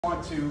I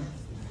want to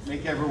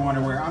make everyone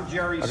aware. I'm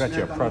Jerry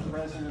Smith. I'm the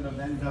president of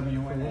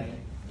NWNA,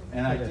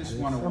 and I just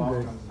want to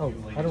welcome you,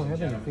 ladies and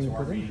gentlemen, to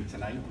our meeting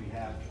tonight. We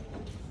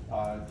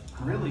have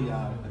really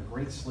a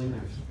great slate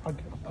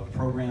of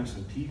programs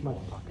and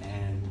people,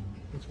 and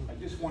I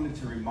just wanted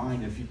to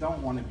remind, if you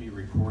don't want to be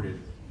recorded,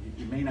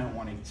 you may not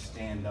want to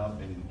stand up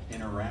and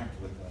interact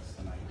with us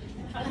tonight,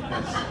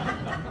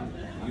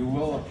 because you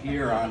will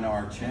appear on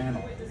our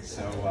channel.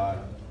 So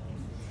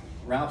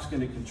Ralph's going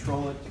to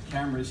control it. The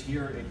camera's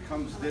here. It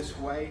comes this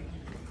way,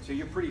 so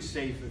you're pretty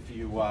safe if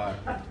you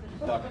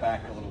duck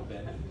back a little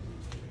bit.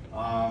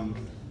 Well,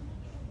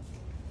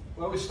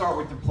 we start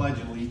with the Pledge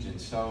of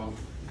Allegiance. So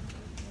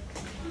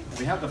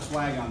we have the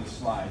flag on the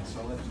slide,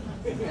 so let's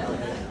do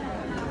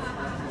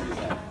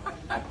that.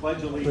 I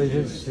pledge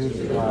allegiance to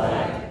the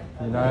flag,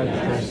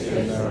 United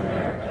States of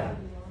America,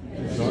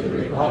 and to the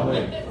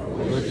republic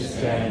for which it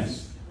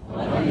stands,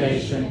 one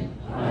nation,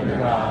 under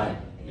God,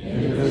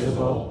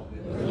 indivisible,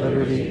 with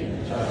liberty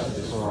and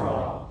justice for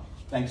all.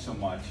 Thanks so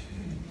much.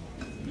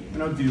 We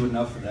don't do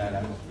enough of that,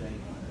 I don't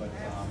think, but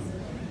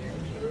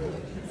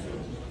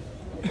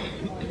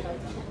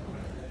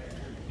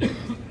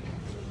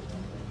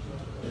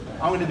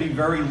I'm going to be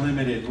very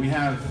limited.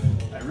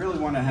 I really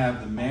want to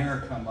have the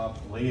mayor come up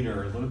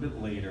later, a little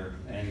bit later,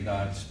 and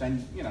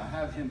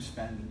have him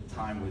spend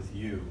time with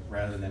you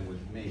rather than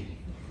with me.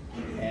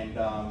 And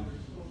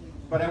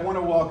but I want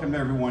to welcome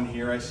everyone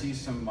here. I see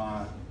some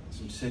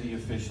city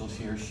officials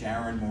here,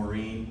 Sharon,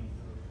 Maureen.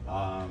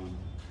 I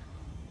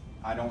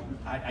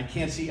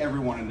can't see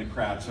everyone in the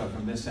crowd, so if I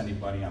miss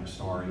anybody, I'm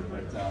sorry.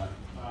 But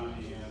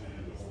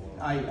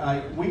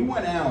we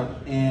went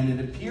out, and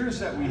it appears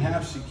that we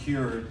have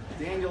secured,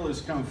 Daniel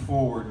has come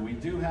forward, we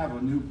do have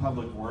a new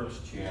Public Works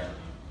chair.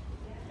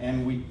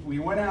 And we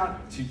went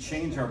out to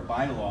change our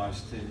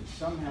bylaws to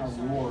somehow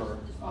lure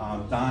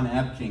Don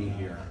Epking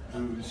here,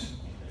 who's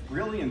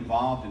really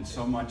involved in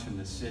so much in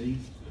the city.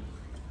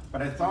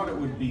 But I thought it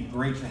would be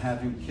great to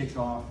have him kick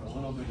off a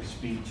little bit of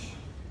speech.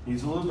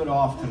 He's a little bit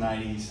off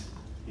tonight. He's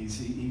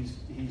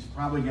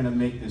probably going to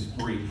make this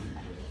brief.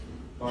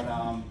 But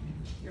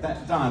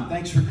Don,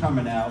 thanks for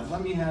coming out.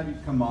 Let me have you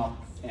come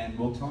up, and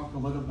we'll talk a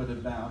little bit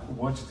about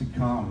what's to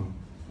come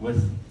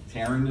with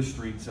tearing the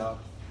streets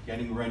up,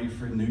 getting ready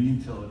for new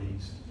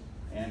utilities,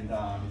 and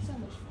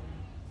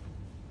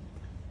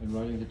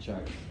writing the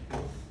check.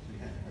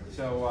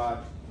 So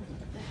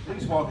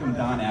please welcome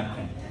Don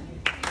Epking.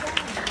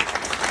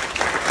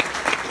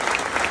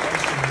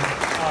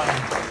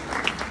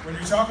 When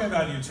you're talking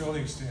about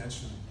utility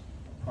expansion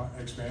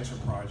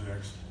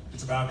projects,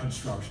 it's about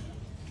construction.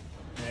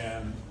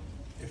 And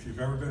if you've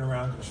ever been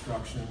around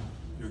construction,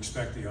 you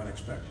expect the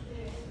unexpected.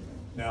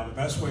 Now, the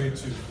best way to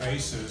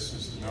face this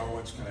is to know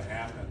what's going to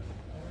happen,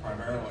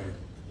 primarily.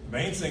 The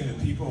main thing that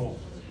people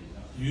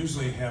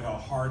usually have a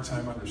hard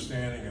time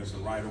understanding is the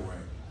right-of-way.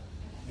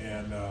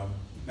 And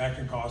that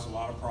can cause a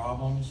lot of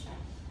problems,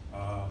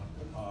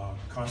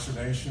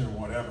 consternation, or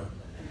whatever.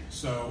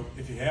 So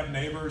if you have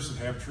neighbors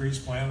that have trees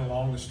planted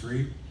along the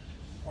street,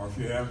 or if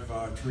you have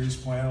trees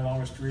planted along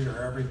the street,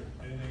 or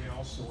anything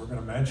else that we're going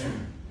to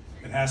mention,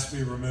 it has to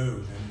be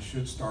removed, and you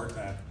should start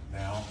that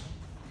now,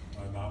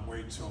 not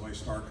wait until they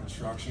start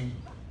construction,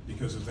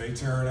 because if they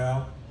tear it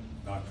out,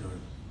 not good.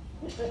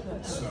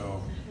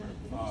 So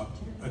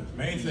the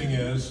main thing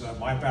is,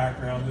 my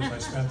background is I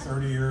spent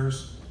 30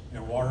 years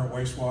in water and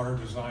wastewater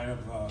design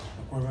of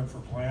equipment for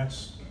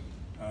plants.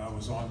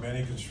 Was on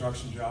many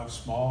construction jobs,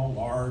 small,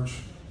 large,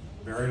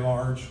 very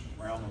large,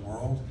 around the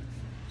world.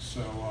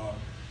 So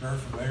very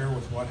familiar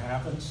with what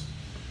happens.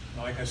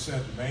 And like I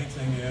said, the main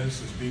thing is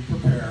be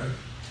prepared.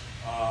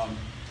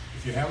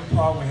 If you have a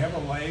problem, we have a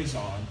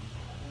liaison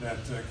that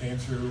came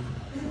through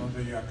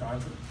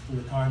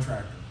the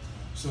contractor.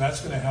 So that's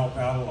going to help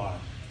out a lot.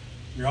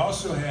 We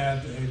also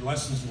had a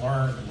lessons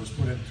learned that was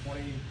put in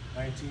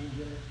 2019,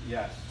 did it?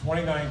 Yes.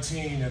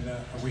 2019, and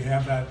we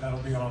have that'll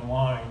be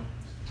online,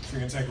 so you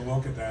can take a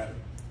look at that.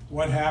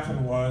 What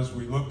happened was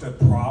we looked at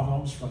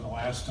problems from the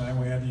last time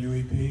we had the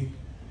UEP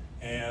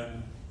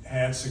and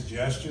had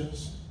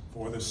suggestions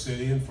for the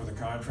city and for the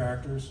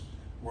contractors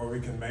where we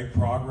can make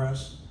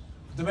progress.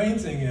 But the main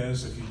thing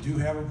is, if you do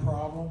have a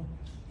problem,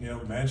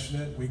 mention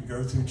it. We can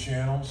go through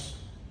channels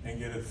and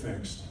get it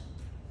fixed.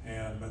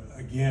 But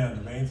again,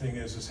 the main thing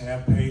is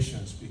have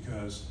patience,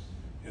 because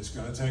it's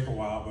going to take a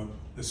while. But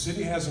the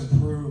city has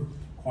improved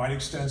quite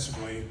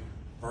extensively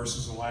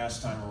versus the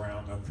last time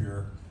around up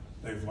here.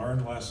 They've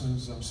learned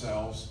lessons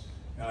themselves,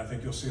 and I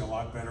think you'll see a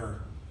lot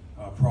better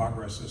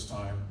progress this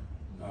time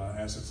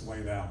as it's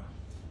laid out.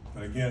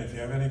 But again, if you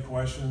have any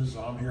questions,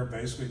 I'm here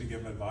basically to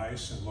give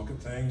advice and look at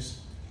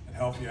things and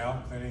help you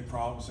out with any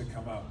problems that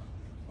come up.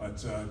 But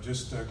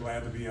just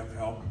glad to be of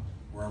help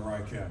wherever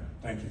I can.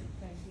 Thank you.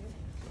 Thank you.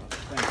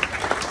 Thank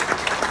you.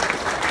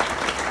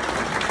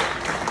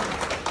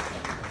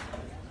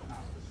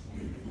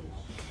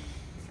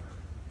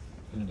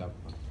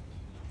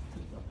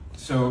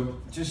 So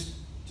just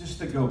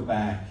to go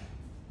back,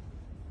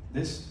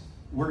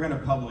 we're going to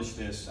publish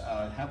this.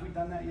 Have we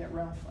done that yet,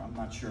 Ralph? I'm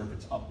not sure if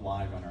it's up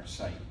live on our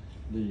site.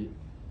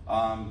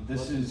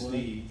 This is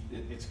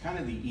it's kind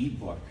of the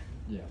e-book.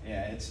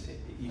 Yeah.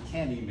 You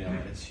can't email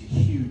it. It's a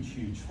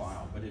huge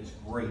file, but it's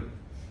great.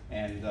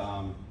 And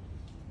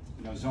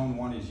Zone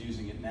 1 is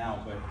using it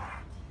now, but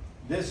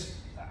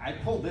I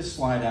pulled this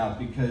slide out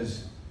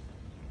because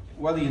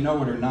whether you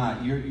know it or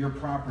not, your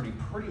property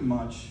pretty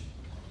much,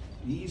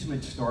 the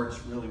easement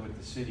starts really with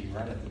the city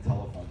right at the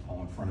telephone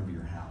pole in front of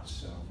your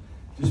house. So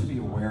just be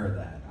aware of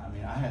that. I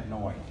mean, I had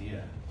no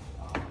idea.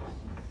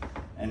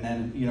 And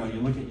then, you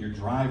look at your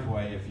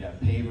driveway if you have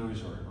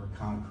pavers or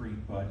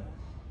concrete, but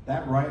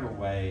that right of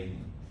way,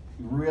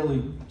 you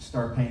really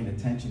start paying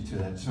attention to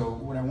that. So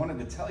what I wanted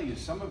to tell you,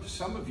 some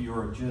of you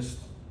are just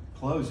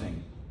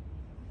closing,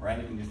 right?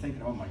 And you're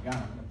thinking, oh my God,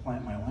 I'm gonna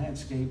plant my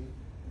landscape.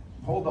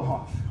 Hold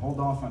off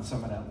on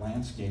some of that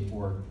landscape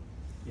work,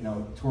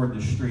 toward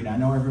the street. I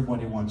know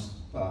everybody wants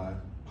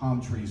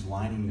palm trees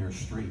lining their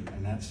street,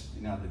 and that's,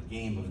 the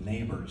game of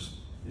neighbors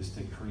is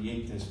to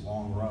create this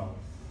long row.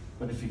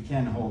 But if you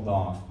can, hold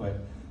off.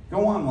 But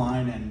go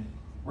online, and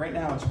right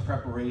now it's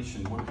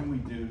preparation. What can we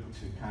do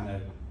to kind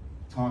of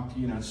talk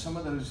to, some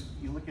of those,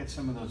 you look at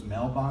some of those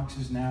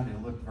mailboxes now, they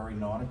look very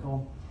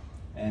nautical,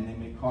 and they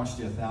may cost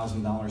you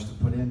 $1,000 to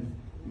put in.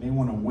 You may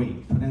want to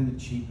wait. Put in the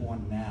cheap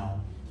one now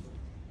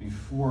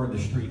before the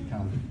street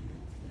comes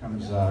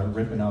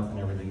ripping up and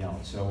everything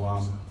else.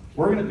 So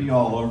we're going to be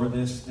all over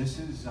this. This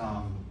is,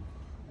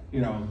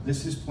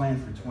 this is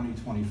planned for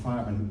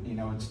 2025, and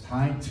it's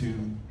tied to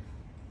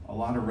a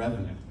lot of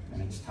revenue,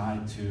 and it's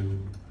tied to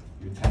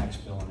your tax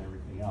bill and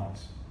everything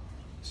else.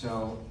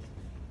 So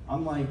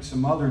unlike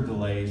some other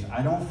delays,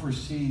 I don't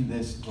foresee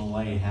this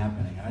delay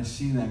happening. I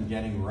see them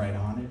getting right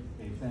on it.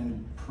 They've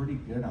been pretty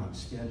good on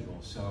schedule.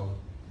 So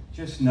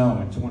just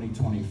know in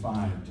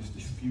 2025, just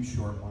a few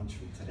short months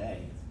from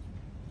today,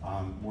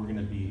 we're going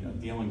to be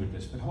dealing with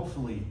this. But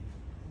hopefully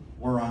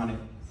we're on it.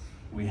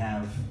 We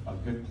have a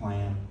good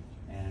plan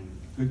and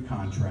good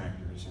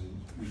contractors,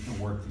 and we can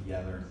work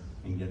together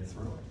and get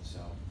through it. So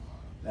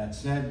that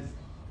said,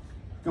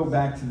 go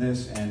back to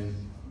this, and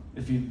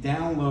if you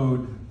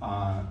download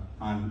on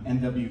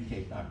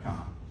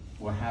nwk.com,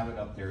 we'll have it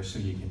up there so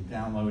you can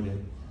download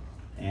it.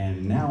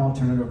 And now I'll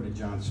turn it over to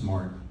John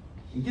Smart.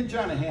 And give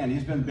John a hand.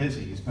 He's been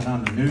busy. He's been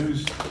on the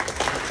news.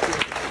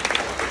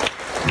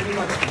 Pretty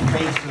much the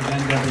face of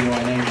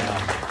NWNA now.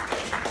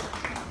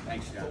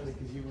 Thanks, John.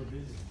 Because you were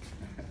busy.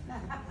 I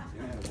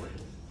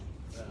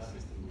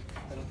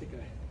don't think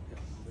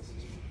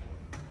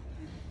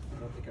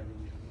I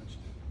really have much.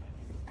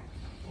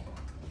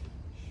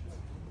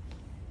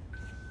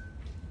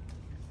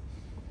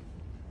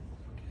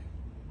 Okay,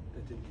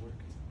 that didn't work.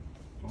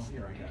 Well,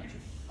 here, I got you.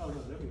 Oh,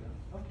 no, there we go.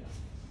 Okay.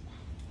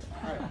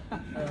 All right.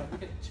 We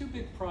got two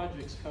big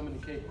projects coming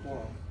to Cape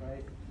Coral,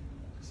 right?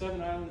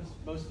 7 Islands,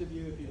 most of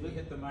you, if you look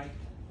at the mic,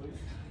 please.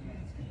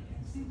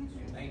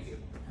 Thank you.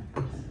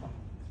 Is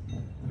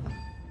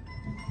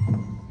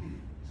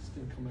this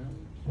going to come out?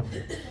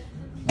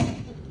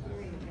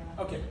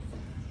 Okay.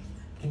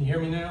 Can you hear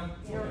me now?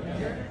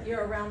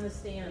 You're around the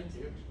stand,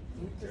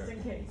 just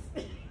in case.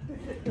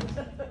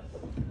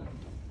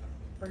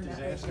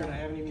 Disaster, and I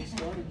haven't even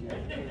started yet.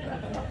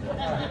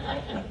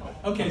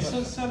 Okay,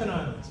 so 7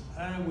 Islands.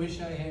 I wish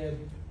I had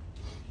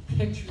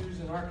pictures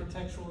and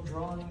architectural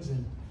drawings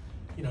and,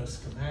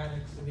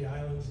 schematics of the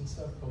islands and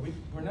stuff, but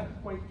we're not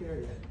quite there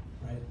yet,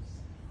 right?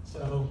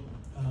 So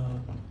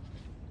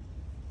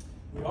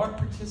we are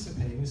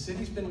participating. The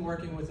city's been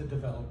working with a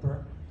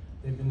developer.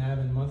 They've been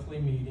having monthly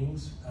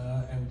meetings,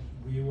 and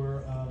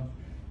we're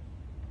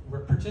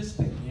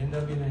participating. The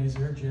NWNA is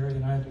there. Jerry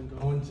and I have been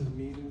going to the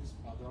meetings.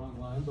 They're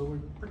online, but we're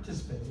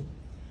participating.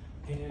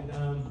 And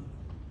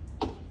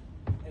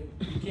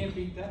you can't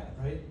beat that,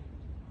 right?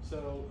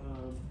 So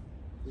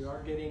we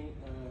are getting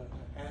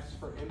asked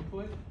for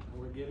input,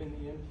 and we're giving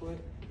the input.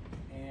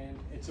 And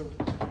it's a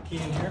key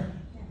in here?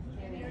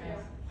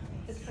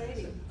 It's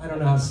crazy. I don't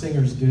know how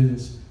singers do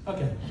this.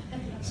 Okay.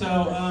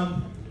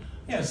 So,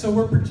 so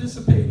we're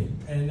participating,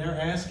 and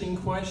they're asking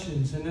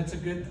questions, and that's a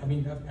good,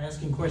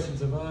 asking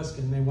questions of us,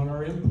 and they want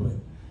our input.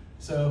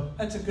 So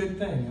that's a good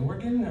thing, and we're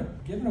giving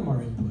them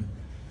our input.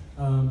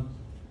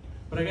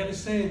 But I got to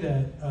say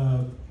that,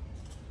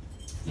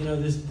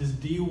 this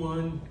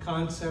D1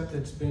 concept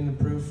that's been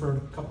approved for a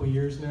couple of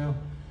years now,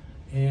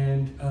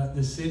 and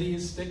the city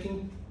is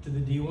sticking to the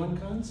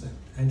D1 concept,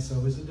 and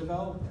so is the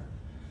developer.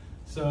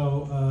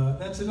 So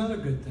that's another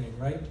good thing,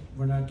 right?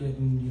 We're not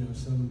getting,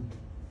 some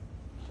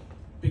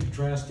big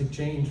drastic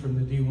change from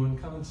the D1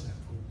 concept.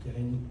 We're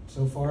getting,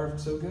 so far,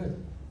 so good.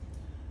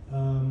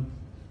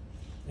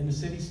 And the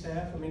city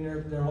staff,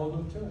 they're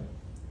holding to it.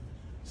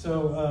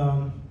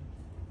 So,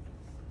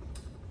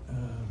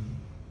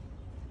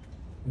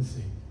 let's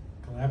see.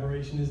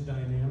 Collaboration is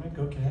dynamic.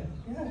 Okay.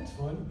 Yeah, it's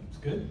fun. It's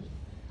good.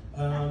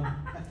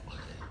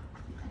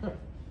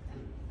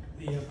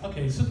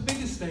 Okay, so the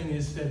biggest thing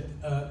is that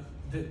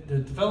the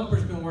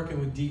developer's been working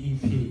with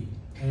DEP,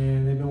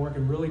 and they've been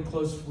working really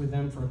close with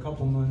them for a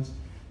couple months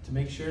to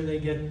make sure they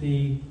get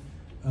the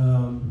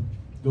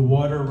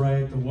water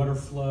right, the water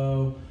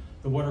flow,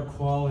 the water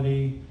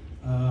quality,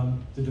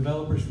 The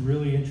developer's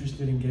really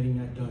interested in getting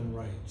that done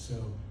right. So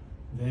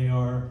they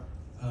are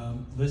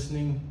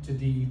listening to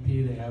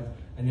DEP. They have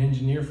an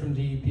engineer from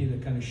DEP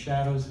that kind of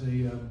shadows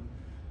the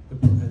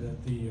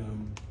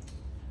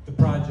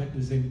project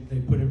as they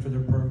put in for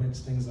their permits,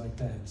 things like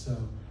that. So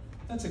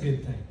that's a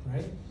good thing,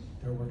 right?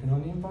 They're working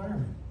on the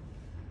environment.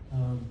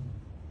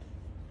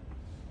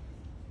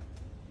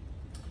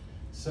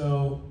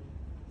 So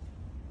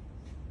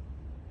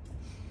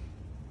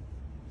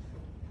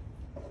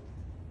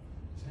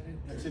is that it?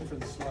 That's it for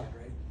the slide,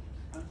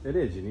 right? It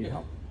is, you need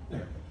help.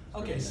 There.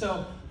 Okay,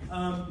 so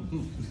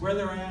where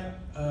they're at,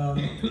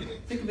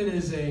 think of it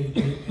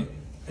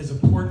as a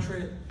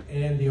portrait,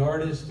 and the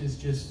artist is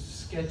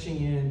just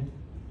sketching in,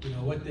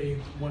 what they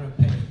want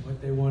to paint,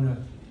 what they want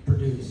to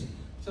produce.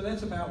 So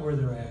that's about where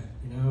they're at.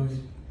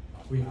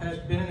 We've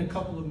been in a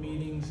couple of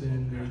meetings,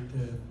 and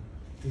the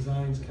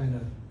designs kind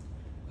of,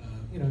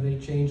 they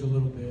change a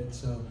little bit.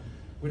 So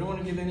we don't want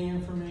to give any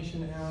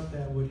information out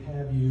that would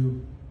have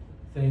you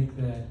think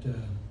that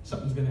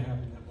something's going to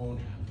happen that won't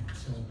happen.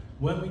 So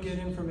when we get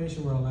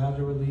information, we're allowed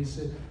to release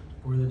it,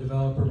 or the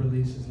developer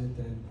releases it,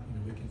 then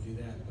we can do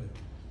that. But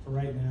for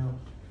right now,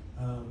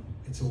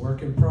 it's a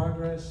work in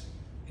progress,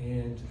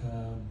 and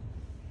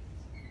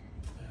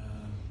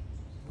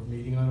we're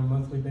meeting on a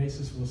monthly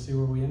basis. We'll see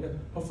where we end up.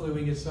 Hopefully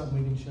we get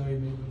something we can show you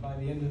maybe by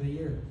the end of the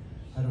year.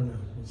 I don't know.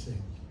 We'll see.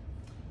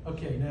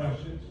 Okay, now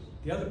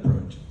the other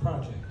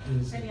project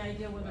is... Any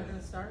idea when they're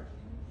gonna start?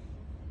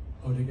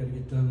 Oh, they got to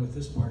get done with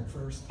this part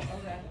first.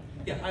 Okay.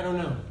 Yeah, I don't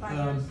know.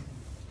 5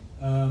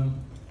 years.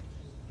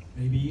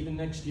 Maybe even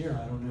next year,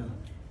 I don't know.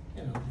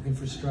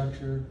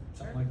 Infrastructure,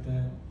 something like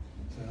that.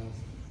 So,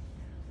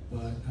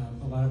 but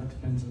a lot of it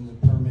depends on the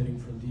permitting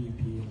from DEP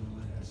and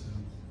all that. So,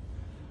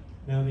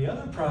 now the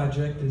other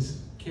project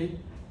is Cape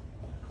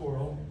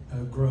Coral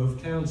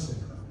Grove Town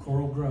Center,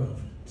 Coral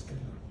Grove.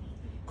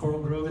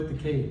 Coral Grove at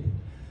the Cape.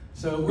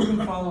 So we've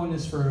been following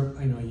this for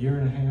a year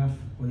and a half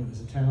when it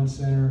was a town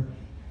center,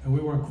 and we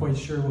weren't quite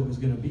sure what was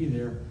going to be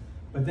there.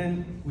 But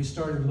then we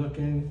started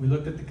looking. We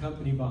looked at the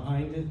company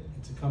behind it.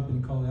 It's a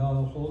company called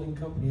LL Holding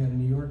Company out of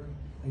New York.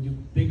 They do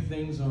big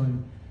things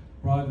on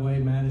Broadway,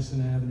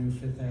 Madison Avenue,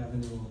 Fifth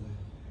Avenue, all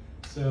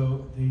that.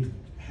 So they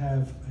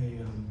have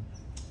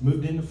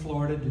moved into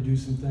Florida to do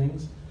some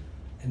things,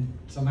 and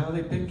somehow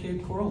they picked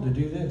Cape Coral to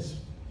do this,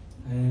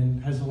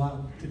 and has a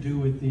lot to do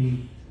with the,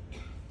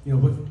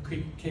 what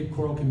Cape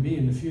Coral can be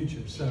in the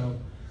future. So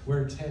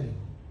where it's heading.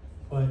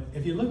 But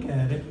if you look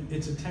at it,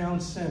 it's a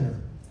town center.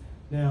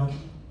 Now,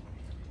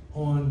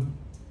 on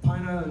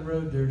Pine Island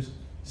Road, there's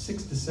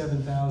 6,000 to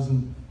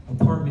 7,000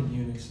 apartment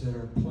units that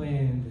are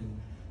planned and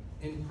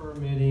in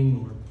permitting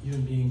or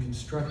even being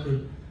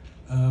constructed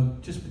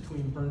just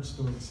between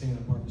Bernstone and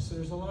Santa Barbara. So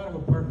there's a lot of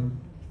apartment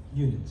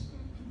units.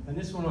 And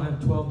this one will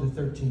have 12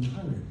 to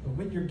 1,300. But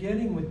what you're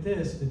getting with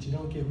this that you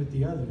don't get with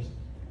the others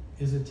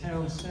is a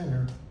town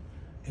center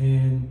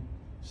and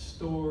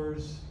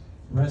stores,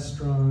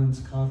 restaurants,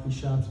 coffee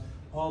shops,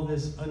 all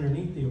this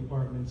underneath the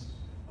apartments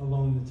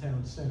along the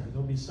town center.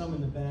 There'll be some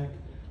in the back,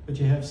 but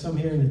you have some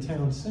here in the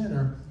town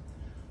center,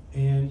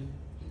 and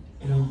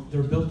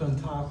they're built on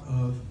top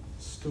of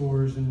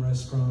stores and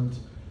restaurants.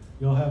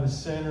 You'll have a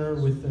center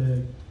with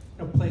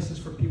places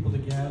for people to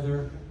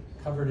gather,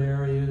 covered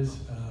areas,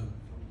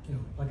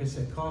 like I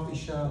said, coffee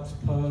shops,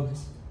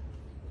 pubs,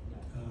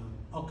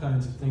 all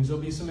kinds of things.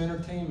 There'll be some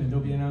entertainment.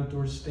 There'll be an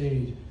outdoor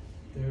stage.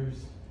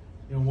 There's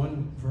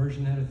one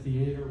version had a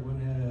theater, one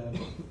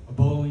had a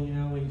bowling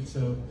alley.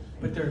 So,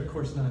 but they're of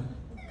course not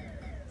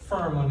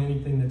firm on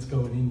anything that's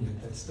going in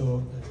yet. That's a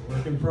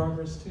work in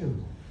progress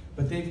too.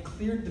 But they've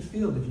cleared the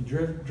field. If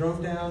you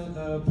drove down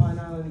Pine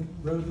Island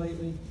Road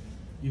lately,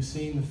 you've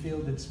seen the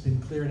field that's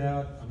been cleared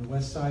out on the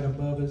west side of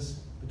Bubba's,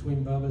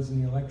 between Bubba's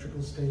and the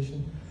electrical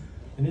station.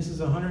 And this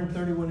is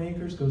 131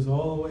 acres, goes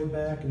all the way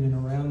back and then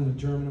around the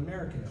German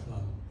American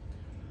Club.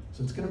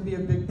 So it's going to be a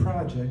big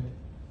project,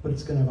 but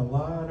it's going to have a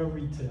lot of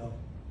retail.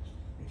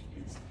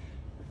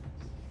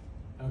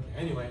 Okay,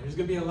 anyway, there's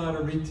going to be a lot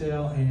of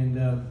retail, and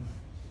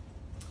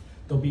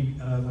there'll be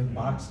like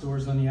box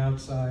stores on the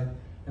outside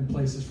and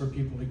places for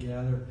people to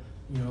gather.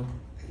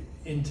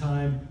 In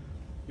time,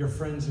 your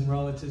friends and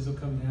relatives will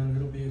come down.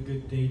 It'll be a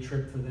good day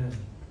trip for them.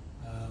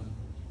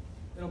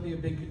 It'll be a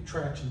big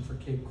attraction for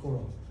Cape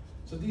Coral.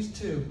 So these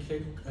two,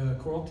 Cape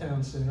Coral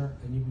Town Center,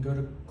 and you can go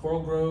to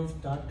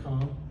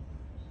coralgrove.com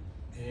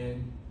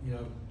and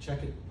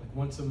check it like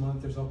once a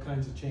month. There's all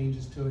kinds of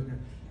changes to it.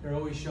 They're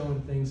always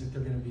showing things that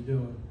they're going to be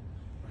doing,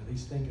 or at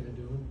least thinking of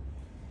doing.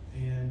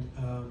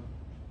 And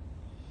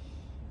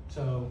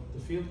so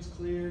the field's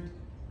cleared.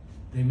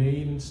 They may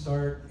even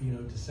start,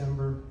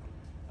 December.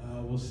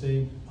 We'll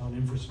see on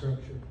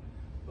infrastructure.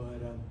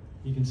 But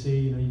you can see,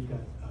 you've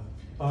got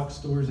box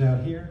stores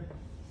out here.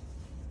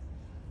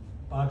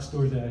 Box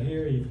stores out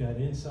here. You've got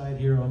inside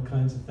here all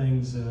kinds of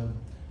things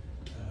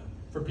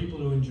for people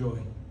to enjoy.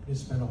 You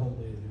spend a whole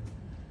day there.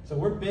 So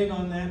we're big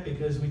on that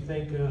because we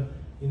think,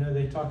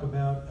 they talk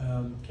about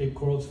Cape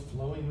Coral's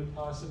flowing with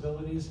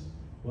possibilities.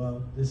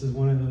 Well, this is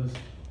one of those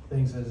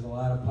things that has a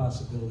lot of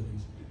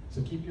possibilities.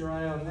 So keep your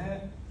eye on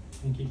that.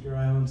 and keep your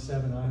eye on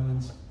Seven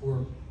Islands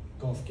or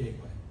Gulf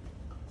Gateway.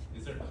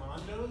 Is there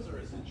condos or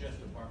is it just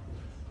apartments?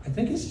 I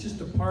think it's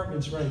just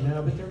apartments right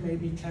now, but there may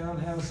be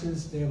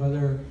townhouses. They have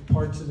other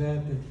parts of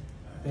that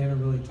they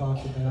haven't really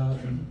talked about,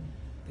 and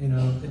you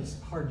know,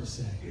 it's hard to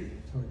say.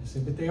 It's hard to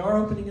say, but they are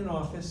opening an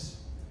office.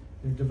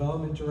 Their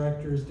development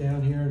director is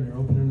down here, and they're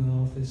opening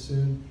an office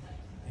soon.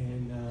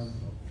 And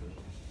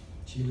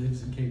she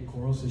lives in Cape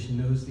Coral, so she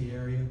knows the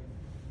area.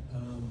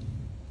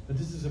 But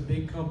this is a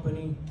big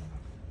company,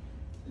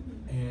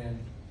 and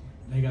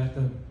they got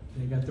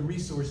the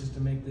resources to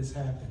make this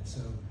happen.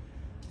 So,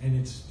 and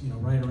it's, you know,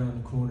 right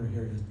around the corner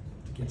here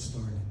to get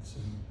started. So,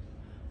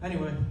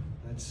 anyway,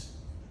 that's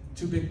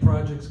 2 big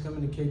projects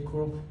coming to Cape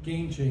Coral,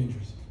 game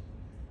changers.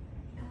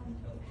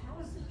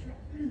 How's the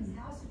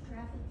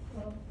traffic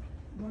flow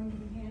going to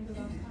be handled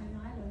on Pine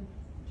Island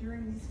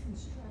during this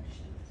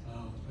construction?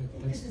 Oh,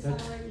 Because it's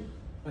already.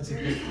 that's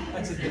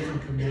a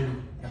different committee.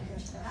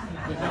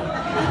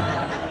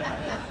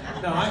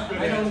 No,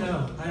 I don't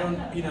know. I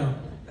don't, you know,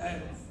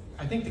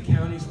 I think the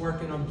county's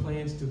working on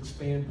plans to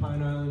expand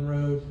Pine Island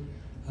Road.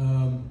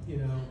 You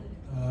know,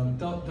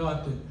 don't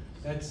have to,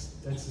 that's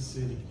the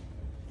city.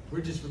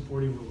 We're just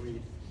reporting what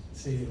we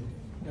see. You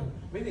know,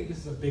 we think this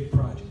is a big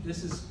project.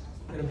 This is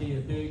going to be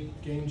a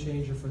big game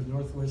changer for the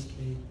Northwest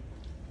Cape.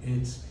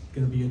 It's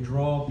going to be a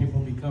draw. People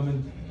will be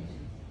coming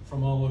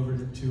from all over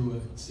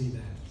to see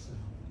that. So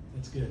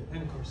that's good.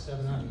 And of course,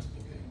 Seven Islands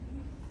will be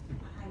big.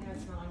 I know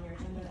it's not on your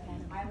agenda,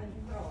 and Island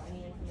Pearl,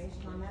 any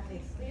information on that?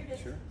 They cleared it.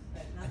 Sure.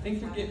 But I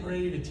think they're getting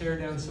ready to tear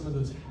down some of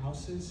those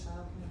houses.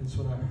 That's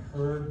what I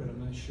heard, but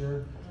I'm not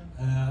sure.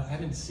 I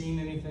haven't seen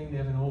anything. They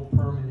have an old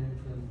permit in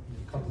from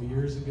a couple of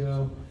years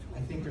ago. I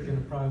think they're going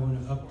to probably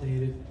want to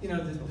update it. You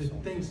know, the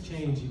things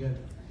change. You got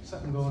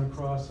something going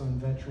across on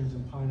Veterans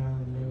and Pine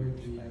Island Road,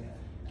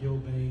 the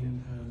Gilbane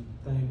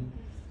thing,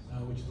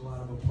 which is a lot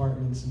of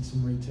apartments and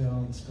some retail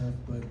and stuff.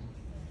 But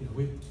you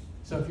know,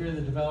 so if you're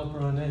the developer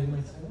on that, you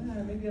might say,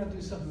 maybe I'll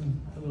do something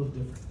a little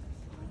different.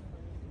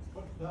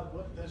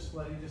 What this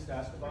lady just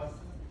asked about,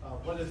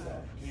 what is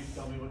that? Can you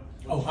tell me what?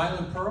 Oh,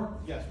 Island Pearl?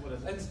 Yes, what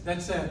is it?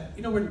 That's that.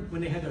 You know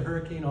when they had the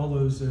hurricane, all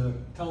those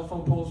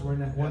telephone poles were in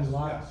that one Yes,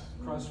 lot yes.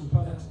 across from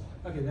Publix?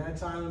 Okay,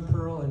 that's Island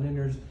Pearl, and then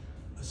there's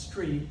a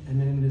street, and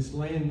then this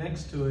land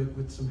next to it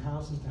with some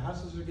houses. The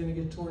houses are going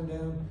to get torn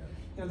down.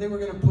 You know, they were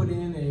going to put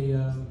in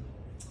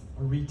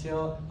a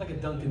retail, like a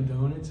Dunkin'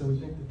 Donuts, and we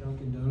think the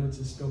Dunkin' Donuts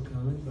is still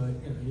coming, but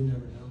you know, you never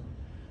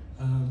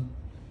know.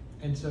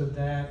 And so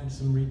that and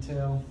some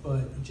retail, but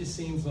it just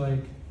seems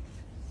like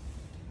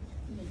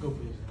go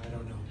bigger. I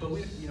don't know, but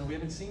we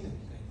haven't seen anything.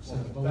 So,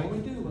 Well, but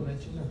when we do, we'll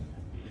let you know.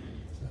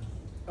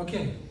 So,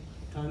 okay,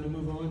 time to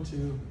move on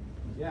to.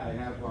 Yeah, I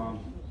have,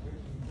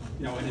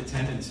 you know, in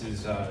attendance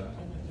is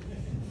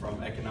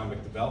from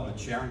Economic Development.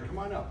 Sharon, come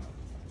on up.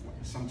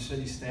 Some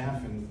city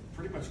staff and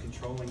pretty much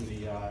controlling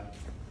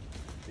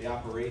the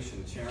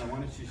operation. Sharon, why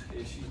don't you,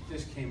 she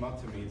just came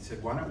up to me and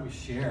said, why don't we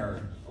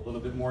share a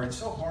little bit more? It's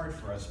so hard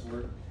for us.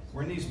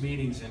 We're in these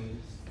meetings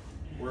and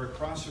we're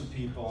across from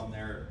people and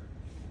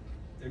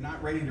they're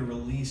not ready to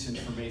release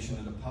information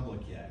to the public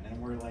yet.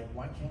 And we're like,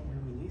 why can't we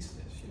release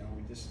this? You know,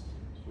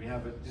 we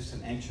have just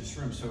an anxious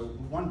room. So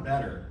one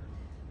better.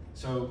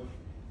 So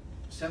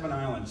Seven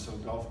Islands, so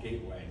Gulf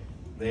Gateway,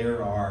 they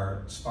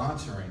are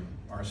sponsoring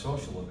our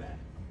social event.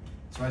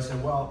 So I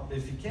said, well,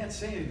 if you can't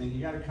say anything,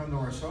 you got to come to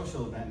our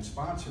social event and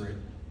sponsor it.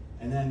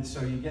 And then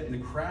so you get in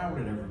the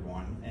crowd at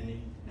everyone and you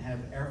have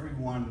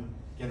everyone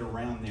get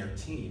around their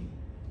team.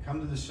 Come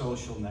to the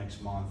social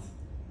next month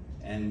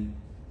and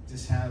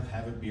just have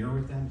a beer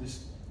with them.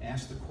 Just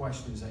ask the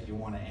questions that you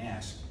want to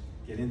ask.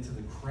 Get into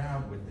the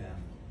crowd with them.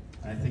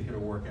 And I think it'll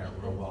work out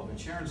real well. But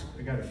Sharon's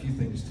got a few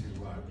things to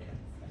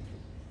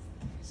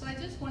So I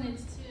just wanted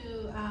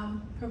to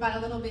provide a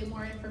little bit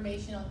more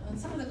information on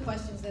some of the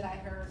questions that I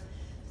heard.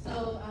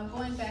 So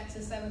going back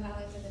to Seven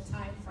Islands and the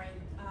time frame,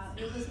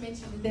 it was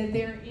mentioned that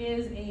there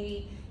is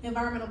a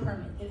environmental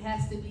permit. It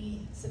has to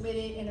be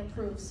submitted and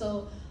approved.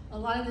 So a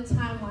lot of the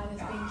timeline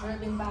is being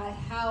driven by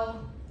how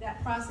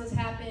that process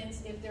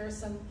happens, if there are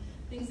some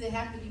things that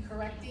have to be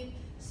corrected.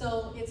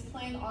 So it's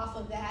playing off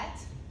of that.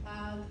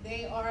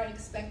 They are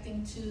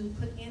expecting to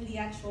put in the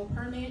actual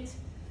permit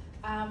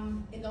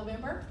in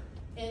November.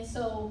 And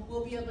so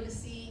we'll be able to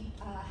see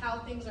how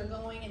things are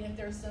going and if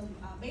there's some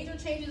major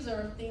changes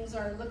or if things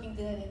are looking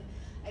good. And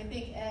I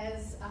think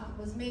as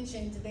was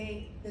mentioned,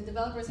 the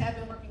developers have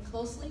been working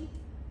closely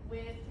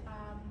with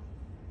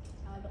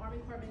the Army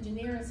Corps of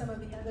Engineers and some of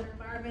the other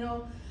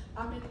environmental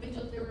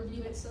individuals that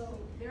review it. So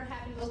they're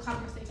having those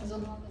conversations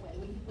along the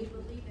way. We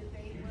believe that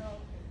they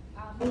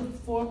will move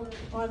forward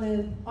on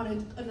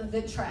a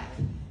good track.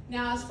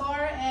 Now, as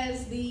far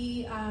as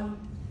the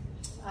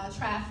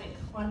traffic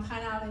on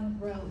Pine Island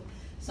Road,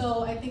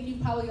 so I think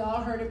you've probably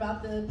all heard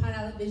about the Pine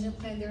Island Vision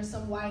Plan. There's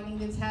some widening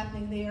that's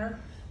happening there.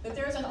 But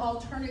there's an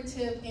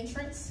alternative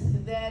entrance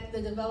that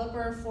the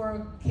developer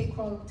for Cape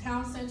Coral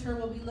Town Center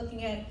will be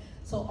looking at.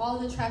 So all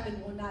the traffic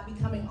will not be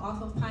coming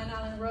off of Pine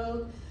Island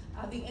Road.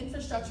 The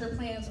infrastructure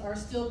plans are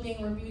still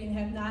being reviewed and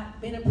have not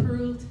been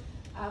approved.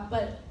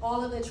 but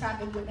all of the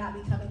traffic would not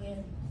be coming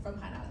in from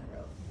Pine Island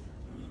Road.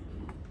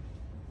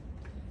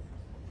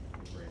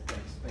 Great,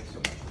 thanks so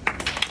much.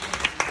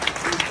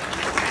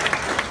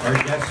 Our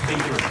guest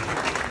speaker.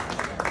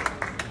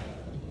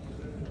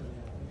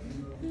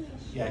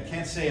 Yeah, I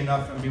can't say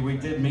enough. I mean, we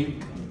did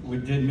meet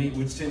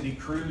with Cindy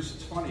Cruz.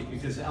 It's funny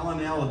because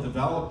L&L, a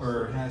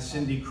developer, has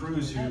Cindy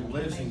Cruz who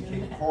lives in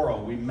Cape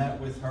Coral. We met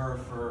with her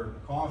for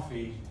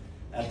coffee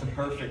at the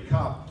Perfect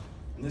Cup,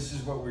 and this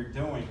is what we're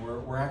doing.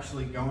 We're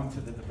actually going to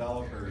the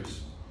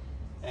developers,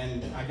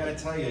 and I got to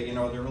tell you, you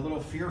know, they're a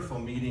little fearful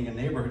meeting a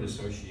neighborhood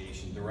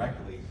association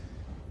directly,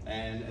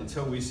 and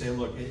until we say,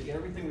 look,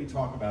 everything we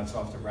talk about is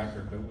off the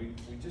record, but we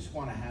just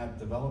want to have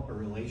developer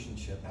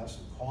relationship, have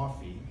some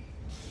coffee,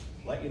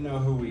 let you know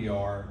who we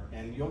are,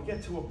 and you'll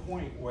get to a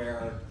point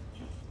where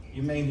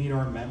you may need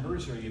our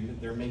members, or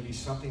there may be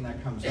something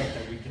that comes up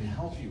that we can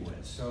help you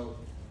with. So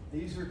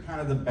these are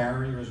kind of the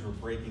barriers we're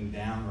breaking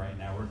down right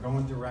now. We're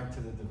going direct to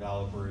the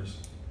developers,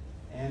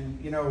 and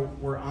you know,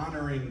 we're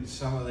honoring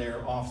some of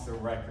their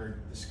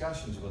off-the-record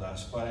discussions with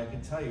us, but I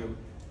can tell you,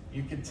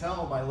 you can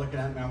tell by looking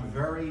at me, I'm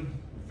very,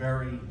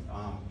 very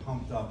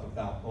pumped up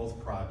about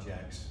both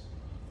projects.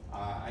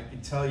 I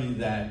can tell you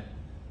that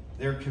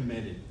they're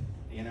committed.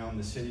 You know, and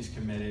the city's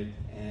committed,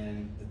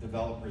 and the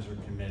developers are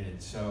committed.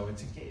 So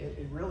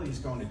it really is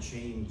going to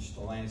change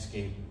the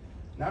landscape,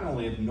 not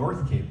only of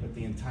North Cape, but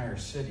the entire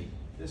city.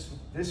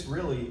 This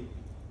really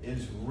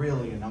is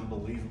an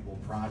unbelievable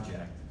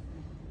project,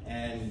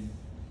 and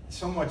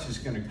so much is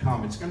going to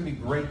come. It's going to be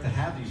great to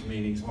have these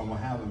meetings when we'll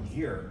have them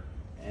here,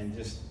 and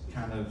just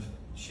kind of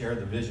share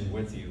the vision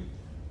with you,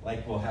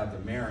 like we'll have the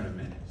mayor in a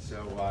minute.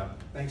 So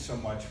thanks so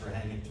much for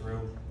hanging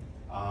through.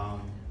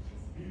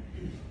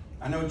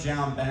 I know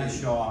John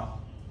Bashaw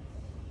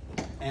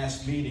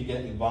asked me to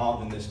get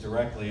involved in this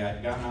directly.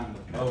 I'd gotten on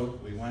the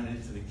boat. We went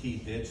into the Key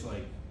Ditch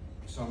like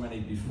so many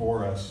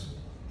before us.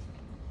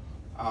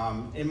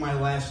 In my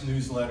last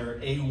newsletter,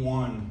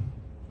 A1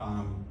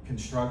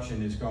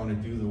 Construction is going to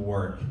do the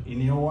work. And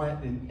you know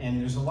what?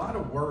 And there's a lot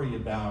of worry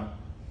about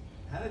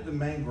how did the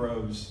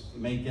mangroves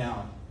make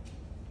out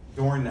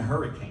during the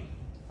hurricane?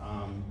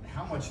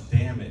 How much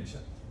damage?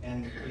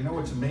 And you know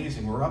what's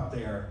amazing? We're up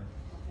there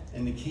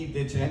in the Key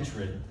Ditch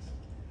entrance,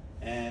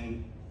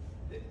 and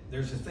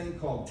there's a thing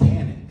called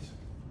tannins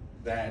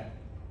that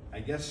I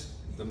guess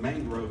the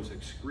mangroves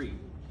excrete.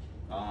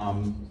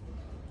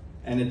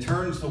 And it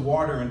turns the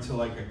water into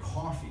like a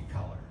coffee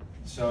color.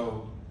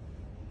 So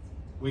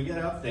we get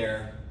up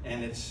there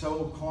and it's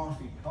so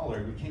coffee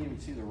colored, we can't even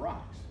see the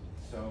rocks.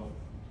 So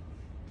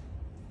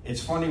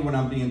it's funny when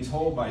I'm being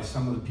told by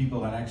some of the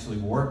people that actually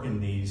work in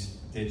these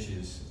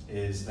ditches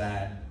is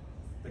that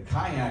the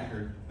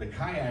kayakers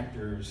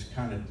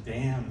kind of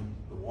dam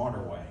the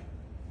waterway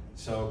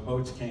so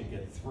boats can't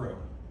get through.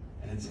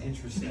 And it's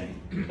interesting.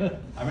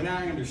 I mean,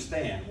 I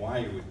understand why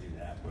you would do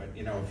that, but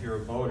you know, if you're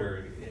a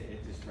boater,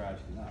 it just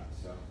drives you nuts.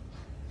 So,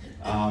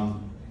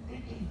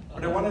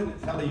 what I wanted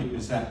to tell you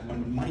is that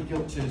when Mike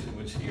Ilchism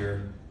was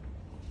here,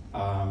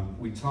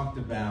 we talked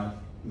about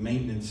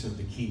maintenance of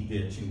the Key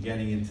Ditch and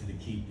getting into the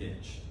Key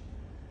Ditch.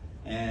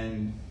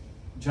 And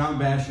John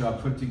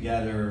Bashaw put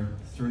together,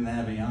 through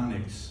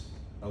Navionics,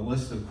 a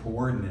list of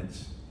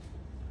coordinates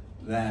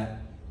that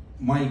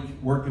Mike,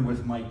 working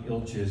with Mike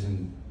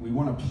Ilchism, we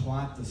want to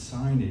plot the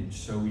signage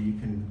so you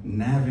can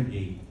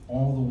navigate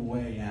all the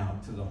way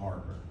out to the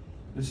harbor.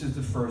 This is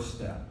the first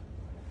step.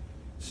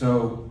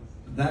 So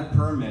that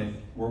permit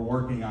we're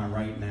working on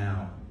right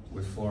now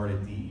with Florida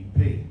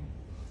DEP.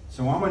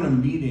 So I'm in a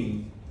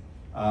meeting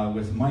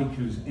with Mike,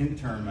 who's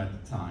interim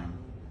at the time,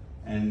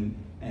 and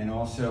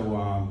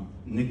also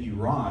Nikki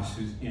Ross,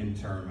 who's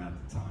interim at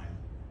the time.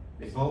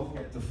 They both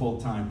get the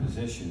full-time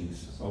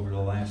positions over the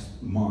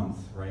last month,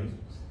 right?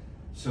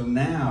 So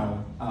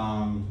now,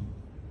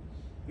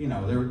 you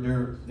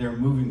know, they're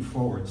moving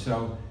forward.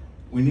 So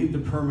we need the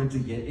permit to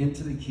get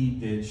into the Key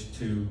Ditch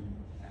to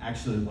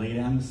actually lay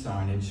down the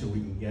signage so we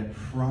can get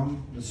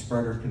from the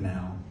Spreader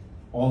Canal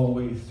all the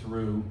way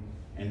through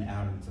and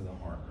out into the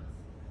harbor.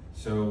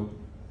 So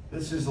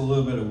this is a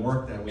little bit of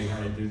work that we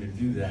had to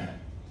do that.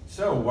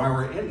 So while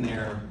we're in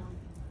there,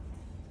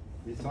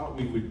 we thought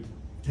we would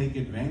take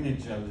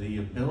advantage of the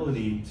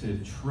ability to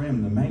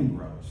trim the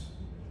mangroves.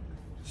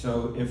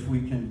 So if we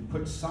can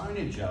put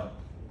signage up,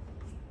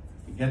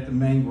 get the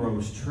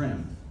mangroves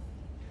trimmed,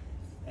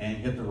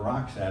 and get the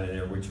rocks out of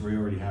there, which we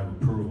already have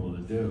approval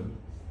to do.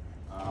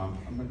 I'm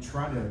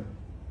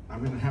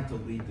gonna have to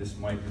leave this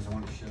mic because I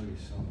want to show you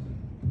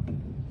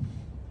something.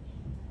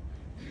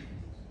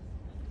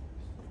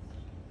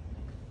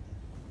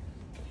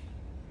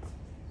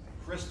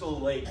 Crystal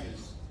Lake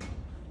is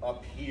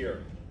up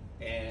here,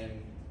 and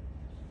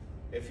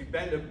if you've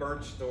been to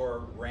Bird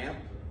Store Ramp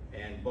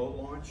and boat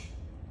launch,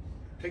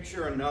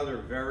 picture another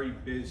very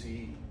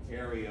busy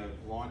area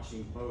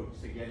launching boats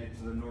to get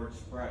into the North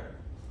Spreader.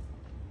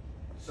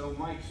 So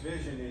Mike's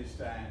vision is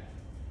that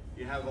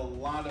you have a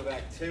lot of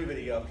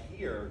activity up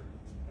here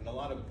and a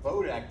lot of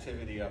boat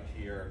activity up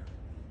here,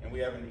 and we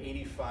have an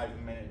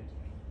 85-minute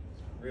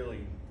really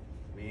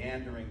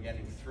meandering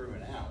getting through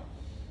and out.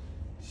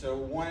 So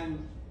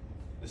when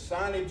the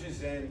signage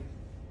is in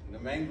and the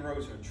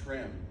mangroves are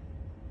trimmed,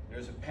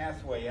 there's a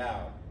pathway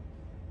out.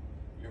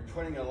 You're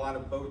putting a lot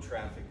of boat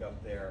traffic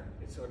up there.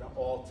 It's going to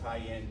all tie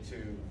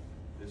into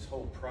this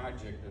whole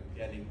project of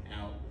getting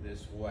out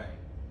this way.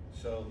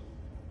 So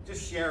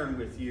just sharing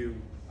with you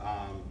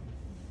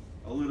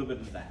a little bit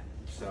of that.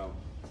 So,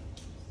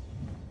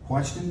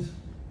 questions?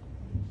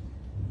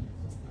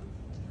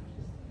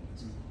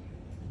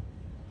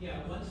 Yeah,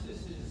 once this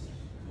is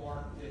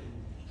marked and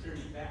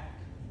trimmed back,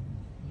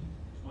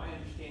 to my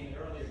understanding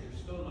earlier,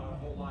 there's still not a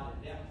whole lot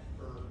of depth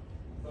for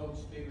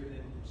boats bigger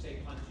than, say,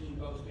 pontoon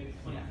boats, maybe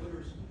 20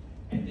 footers,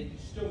 and that you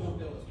still won't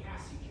be able to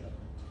pass each other.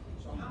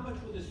 So how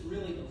much will this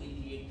really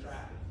alleviate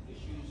traffic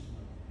issues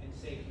and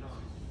save time?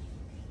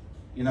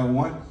 You know,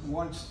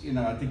 once, you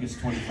know, I think it's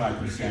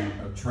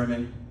 25% of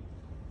trimming.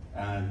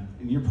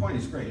 And your point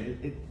is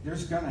great.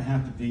 There's going to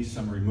have to be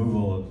some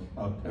removal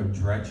of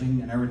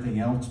dredging and everything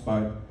else,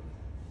 but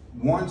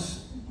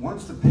once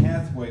the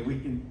pathway,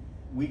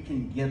 we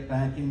can get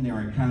back in there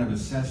and kind of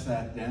assess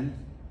that then.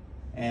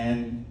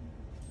 And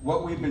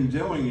what we've been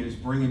doing is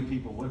bringing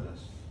people with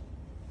us.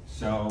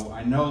 So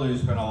I know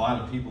there's been a lot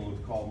of people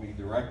who've called me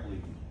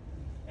directly,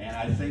 and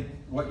I think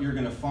what you're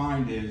going to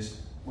find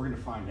is we're going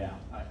to find out.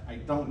 I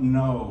don't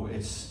know.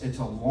 It's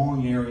a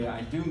long area.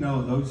 I do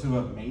know those who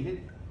have made it.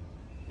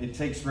 It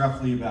takes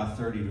roughly about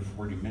 30 to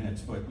 40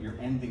 minutes, but you're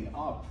ending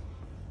up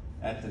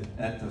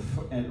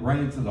right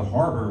into the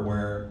harbor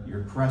where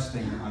you're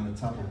cresting on the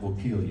top of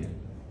Bokeelia.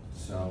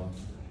 So.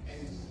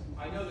 And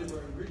I know there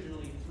were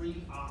originally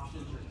 3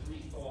 options or 3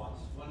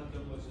 thoughts. One of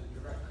them was a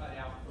direct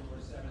cutout from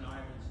where 7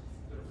 Islands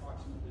could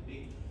approximately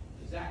be.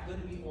 Is that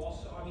going to be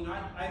also? I mean,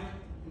 I'm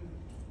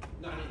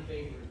not in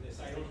favor of this.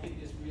 I don't think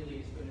this really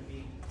is going to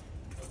be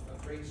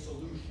a great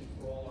solution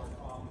for all our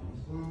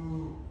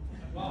problems.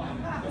 Well,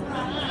 I'm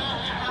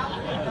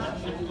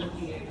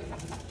looking at,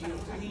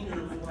 cleaner,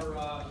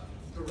 more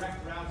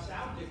direct routes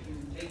out that can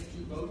take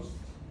 2 boats,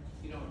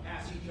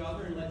 pass each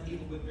other and let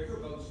people with bigger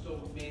boats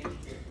still manage to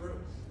get through.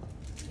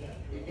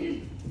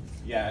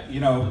 Yeah, I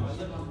live on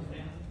the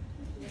canal.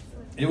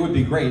 it would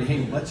be great.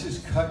 Hey, let's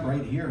just cut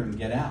right here and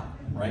get out,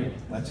 right?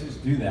 Let's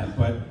just do that.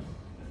 But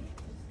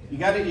you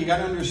got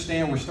to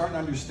understand. We're starting to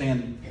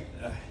understand.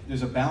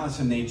 There's a balance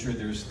in nature.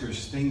 There's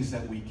things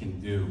that we can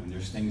do, and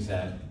there's things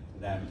that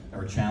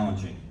are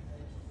challenging.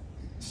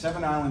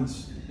 7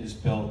 Islands is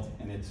built,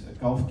 and it's a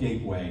Gulf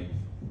Gateway.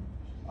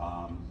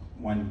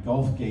 When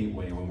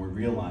we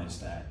realize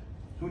that,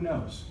 who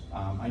knows?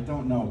 I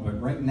don't know,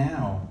 but right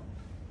now,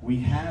 we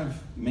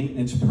have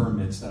maintenance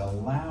permits that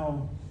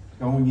allow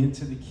going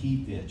into the key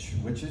ditch,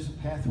 which is a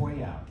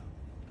pathway out.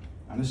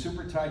 On a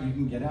super tide, you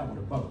can get out with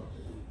a boat.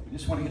 We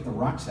just want to get the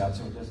rocks out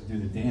so it doesn't do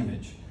the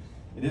damage.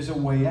 It is a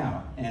way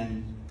out,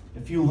 and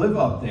if you live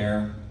up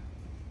there,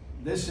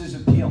 this is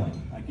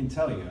appealing, I can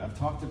tell you. I've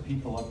talked to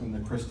people up in the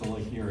Crystal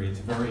Lake area. It's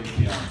very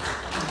appealing.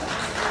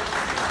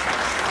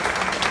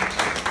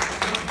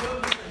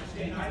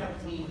 I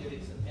don't mean that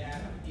it's a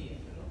bad idea.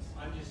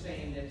 I'm just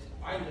saying that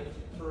I live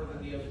further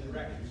the other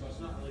direction, so it's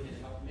not really going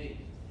to help me.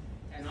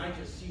 And I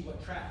just see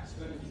what traffic's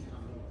going to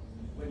become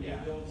when they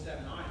build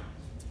 7 Islands.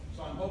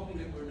 So I'm hoping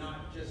that we're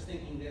not just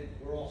thinking that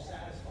we're all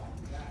satisfied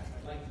with that.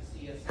 I'd like to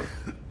see us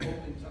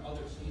open to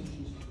other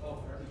solutions as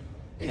well for everyone.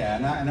 Yeah,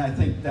 and I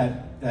think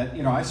that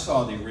I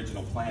saw the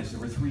original plans. There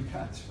were 3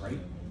 cuts, right?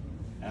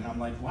 And I'm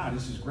like, wow,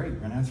 this is great. We're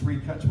going to have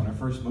 3 cuts. When I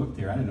first moved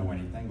here, I didn't know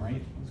anything, right?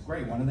 It was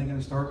great. When are they going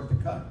to start with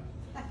the cut?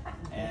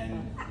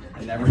 And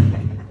it never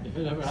came.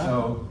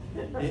 So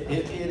it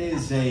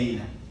is a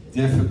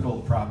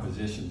difficult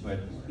proposition, but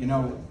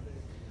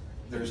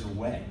there's a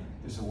way.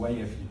 There's a way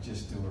if you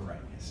just do it right.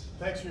 Yes.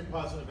 Thanks for your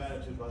positive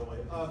attitude, by the way.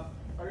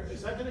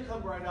 Is that going to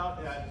come right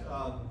out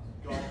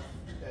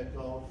at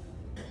Gulf?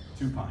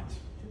 2 Pines.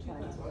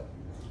 What?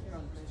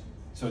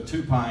 So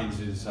 2 Pines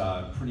is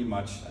pretty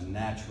much a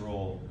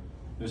natural.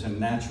 There's a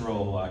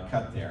natural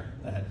cut there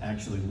that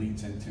actually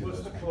leads into.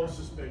 What's the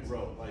closest big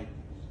road?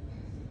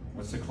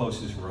 What's the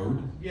closest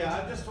road? Yeah,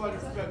 I'm just trying to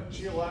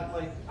feel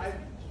like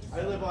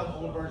I live on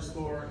Old Burn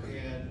Store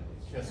and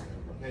Kissimmee.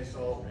 Okay,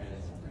 so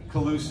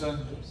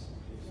Calusa.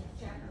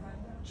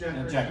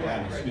 Jacaranda.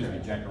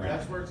 Jacaranda.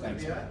 That's where it's going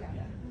to be at.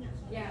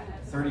 Yeah.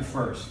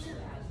 31st.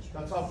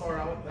 That's how far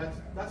out.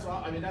 That's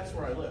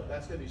where I live.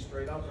 That's going to be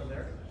straight out from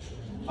there.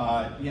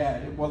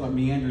 Yeah. Well, it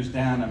meanders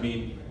down. I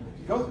mean,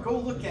 go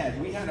look at it.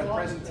 We had a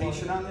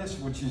presentation on this,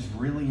 which is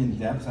really in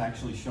depth.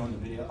 Actually, showing the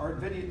video.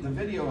 The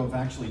video of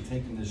actually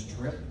taking this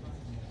trip,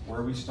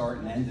 where we start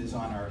and end, is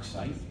on our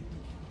site,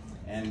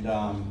 and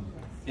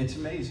it's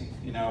amazing.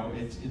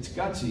 It's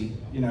gutsy.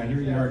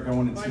 Here you are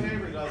going into. My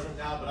neighbor does it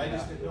now, but I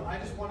just didn't know. I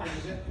just wondered,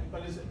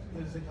 does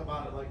it come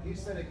out of he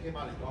said it came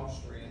out of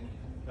Gulf Stream.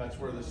 That's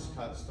where this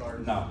cut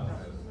started. No.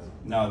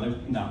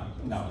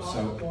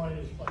 So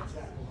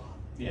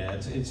yeah,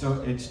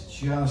 it's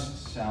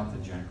just south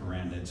of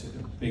Jacaranda. It's a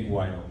big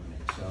wide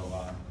opening.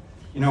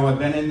 So I've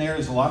been in there.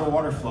 There's a lot of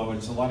water flow.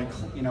 It's a lot of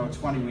it's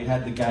funny. We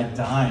had the guy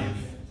dive.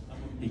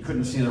 He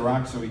couldn't see the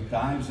rock, so he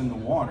dives in the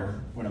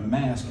water with a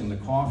mask and the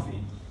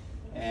coffee,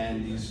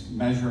 and he's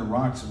measuring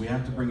rocks. So we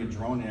have to bring a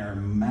drone in there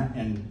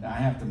and I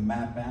have to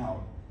map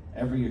out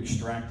every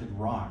extracted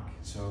rock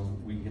so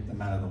we can get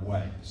them out of the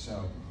way.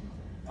 So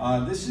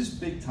this is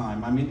big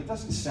time. I mean, it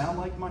doesn't sound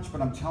like much,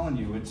 but I'm telling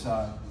you, it's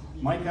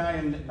Mike,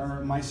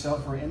 or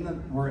myself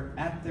we're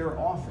at their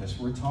office.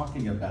 We're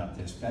talking about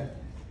this.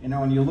 You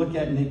know, and you look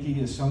at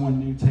Nikki as someone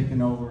new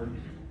taking over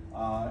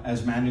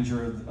as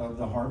manager of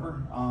the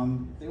harbor.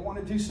 They want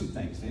to do some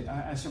things.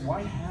 I said,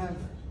 why have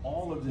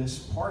all of this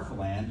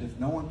parkland if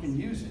no one can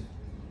use it,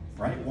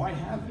 right? Why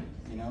have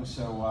it? You know,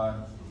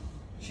 so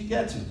she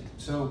gets it.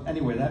 So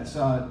anyway, that's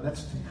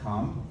to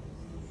come.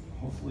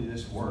 Hopefully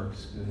this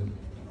works.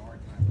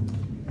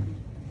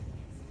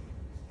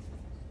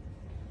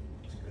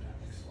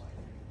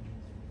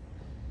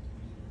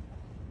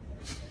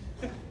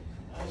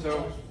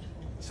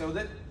 So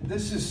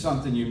this is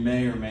something you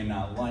may or may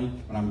not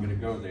like, but I'm going to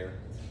go there.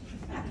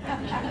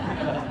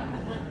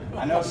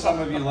 I know some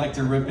of you like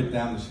to rip it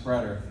down the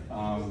spreader.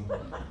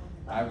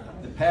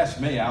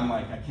 Past me, I'm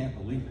like, I can't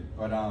believe it.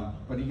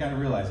 But you got to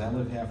realize I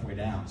live halfway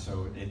down,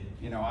 so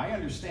you know, I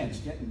understand it's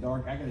getting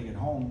dark. I got to get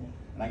home,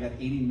 and I got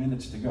 80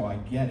 minutes to go. I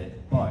get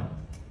it, but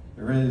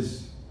there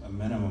is a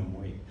minimum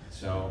wait.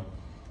 So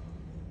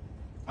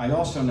I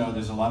also know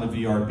there's a lot of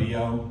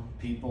VRBO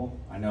people.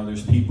 I know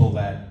there's people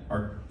that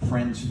are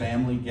friends,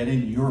 family, get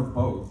in your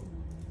boat,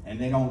 and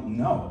they don't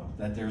know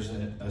that there's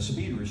a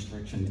speed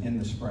restriction in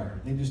the spreader.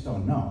 They just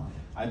don't know.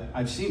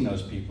 I've seen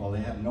those people.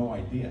 They have no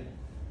idea.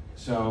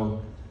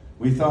 So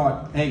we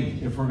thought, hey,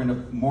 if we're going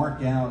to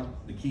mark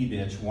out the key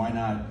ditch, why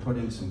not put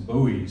in some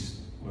buoys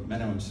with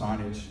minimum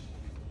signage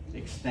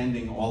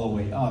extending all the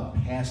way up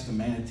past the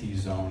manatee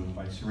zone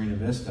by Serena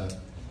Vista,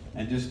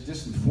 and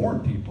just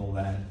inform people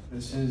that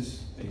this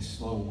is a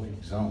slow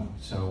wake zone.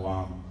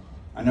 So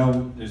I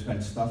know there's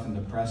been stuff in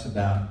the press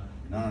about,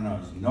 no,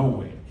 there's no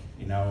wake,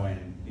 you know,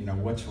 and you know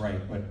what's right,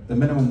 but the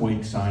minimum wake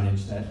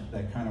signage,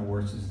 that kind of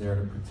works is there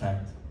to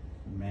protect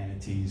the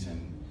manatees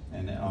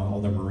and all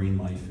the marine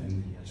life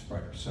in the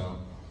spreader. So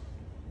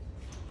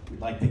we'd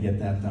like to get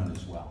that done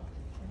as well.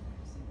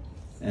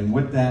 And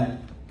with that,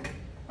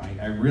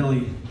 I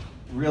really,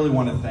 really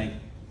want to thank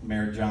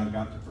Mayor John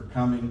Gunther for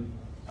coming.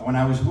 When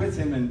I was with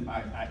him, and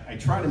I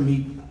try to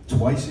meet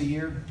twice a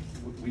year,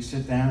 we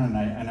sit down,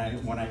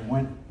 and when I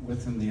went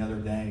with him the other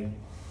day,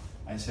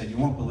 I said, you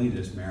won't believe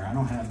this, Mayor, I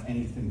don't have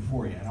anything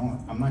for you.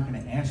 I'm not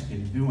going to ask you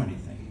to do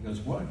anything. He goes,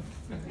 what?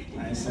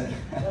 And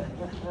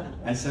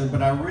I said,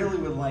 but I really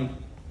would like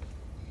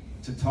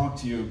to talk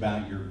to you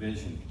about your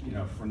vision, you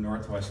know, for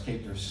Northwest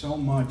Cape. There's so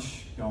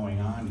much going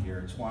on here.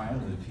 It's why I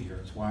live here.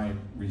 It's why I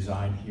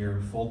reside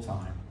here full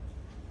time.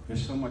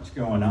 There's so much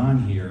going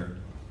on here.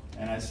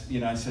 And I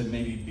said,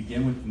 maybe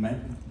begin with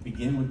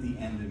the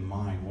end in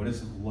mind. What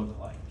does it look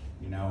like,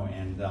 you know?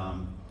 And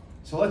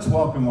so let's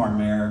welcome our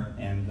mayor,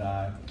 and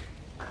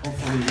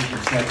hopefully we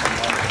can shed some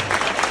light.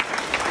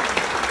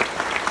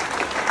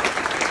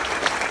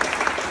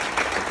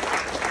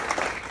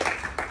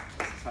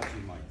 Touch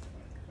you, Mike.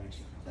 Thanks.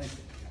 Thank you.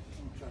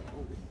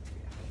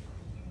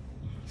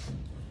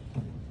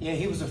 Yeah,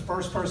 he was the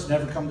first person to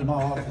ever come to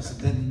my office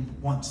that didn't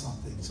want something.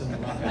 So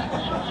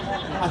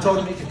I told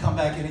him he could come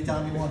back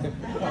anytime he wanted.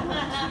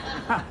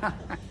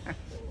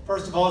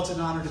 First of all, it's an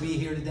honor to be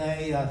here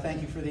today.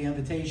 Thank you for the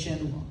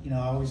invitation. You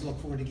know, I always look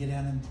forward to get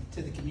out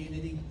into the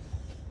community.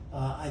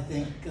 I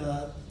think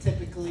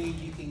typically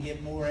you can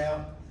get more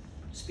out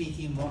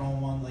speaking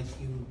one-on-one like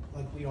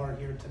we are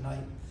here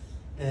tonight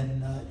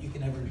than you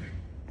can ever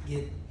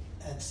get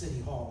at City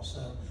Hall.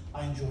 So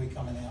I enjoy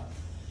coming out.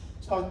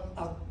 So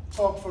I'll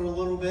talk for a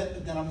little bit,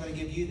 but then I'm going to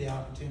give you the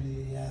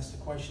opportunity to ask the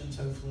questions.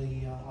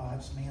 Hopefully I'll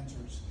have some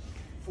answers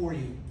for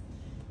you.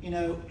 You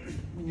know,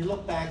 when you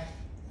look back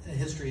at the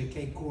history of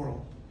Cape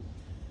Coral,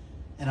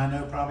 and I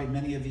know probably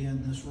many of you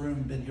in this room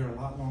have been here a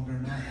lot longer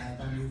than I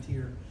have. I moved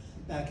here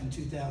back in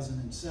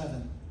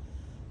 2007.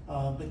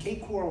 But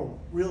Cape Coral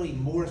really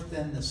morphed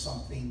into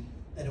something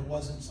that it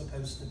wasn't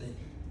supposed to be.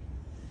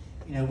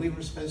 You know, we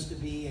were supposed to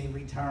be a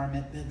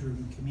retirement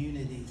bedroom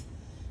community,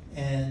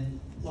 and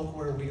look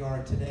where we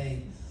are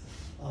today.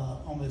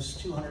 Almost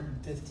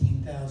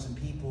 215,000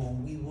 people,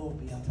 and we will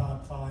be a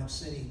top 5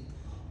 city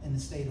in the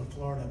state of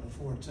Florida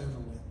before it's over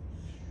with.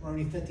 We're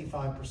only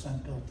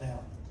 55% built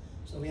out.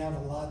 So we have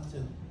a lot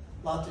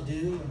to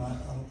do and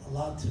a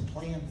lot to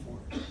plan for.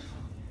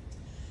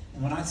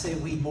 And when I say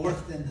we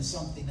morphed into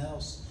something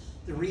else,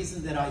 the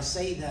reason that I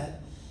say that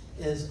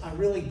is I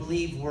really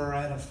believe we're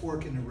at a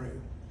fork in the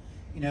road.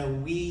 You know,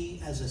 we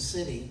as a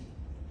city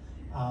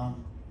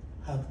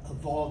have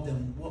evolved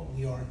in what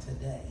we are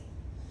today.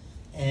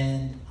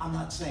 And I'm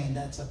not saying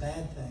that's a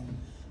bad thing,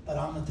 but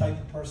I'm the type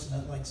of person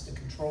that likes to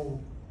control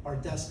our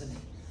destiny.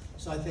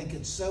 So I think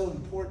it's so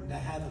important to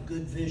have a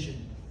good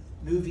vision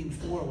moving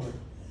forward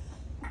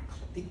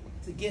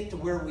to get to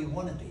where we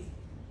want to be,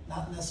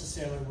 not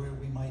necessarily where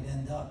we might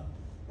end up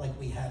like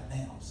we have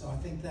now. So I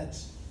think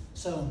that's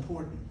so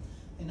important.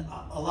 And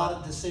a lot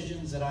of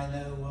decisions that I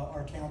know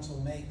our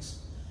council makes,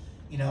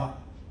 you know,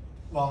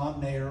 while I'm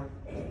mayor,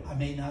 I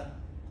may not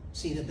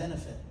see the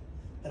benefit,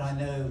 but I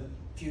know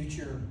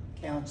future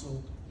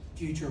council,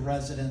 future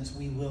residents,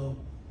 we will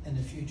in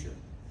the future.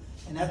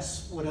 And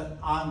that's what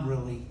I'm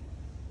really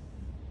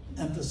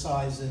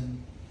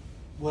emphasizing,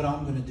 what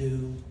I'm going to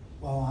do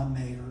while I'm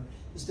mayor,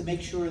 is to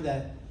make sure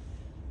that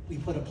we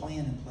put a plan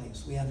in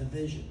place, we have a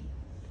vision.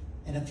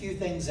 And a few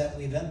things that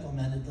we've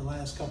implemented the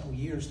last couple of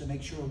years to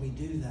make sure we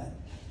do that.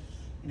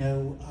 You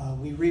know,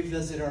 we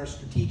revisited our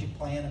strategic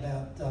plan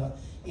about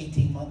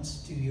 18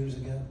 months, 2 years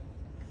ago.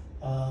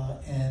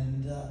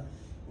 And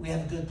we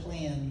have a good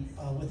plan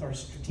with our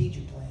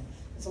strategic plan.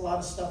 There's a lot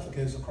of stuff that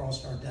goes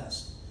across our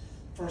desk.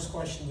 First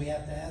question we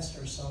have to ask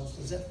ourselves,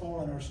 does that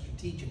fall in our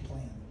strategic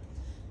plan?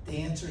 If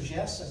the answer is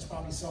yes, that's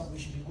probably something we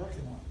should be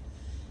working on.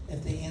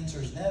 If the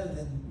answer is no,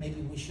 then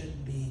maybe we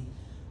shouldn't be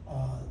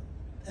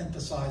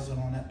emphasizing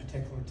on that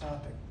particular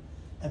topic.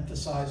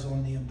 Emphasize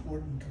on the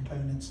important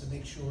components to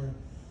make sure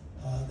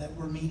that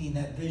we're meeting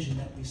that vision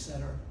that we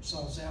set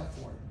ourselves out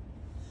for.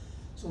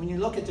 So when you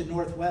look at the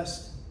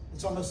Northwest,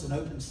 it's almost an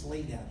open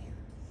slate out here.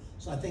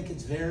 So I think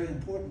it's very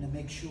important to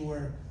make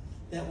sure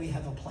that we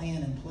have a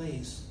plan in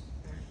place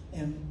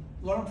and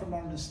learn from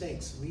our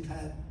mistakes.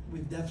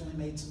 We've definitely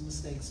made some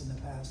mistakes in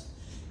the past.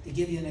 To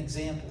give you an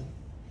example,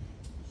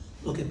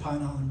 look at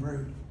Pine Island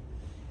Road.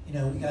 You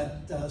know, we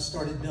got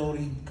started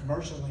building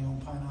commercially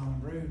on Pine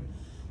Island Road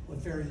with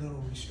very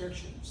little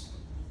restrictions.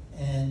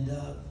 And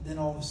then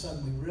all of a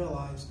sudden we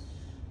realized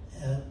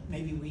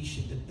maybe we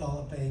should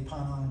develop a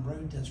Pine Island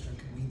Road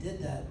district, and we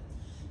did that.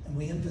 And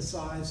we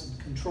emphasized and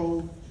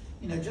controlled,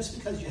 you know, just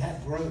because you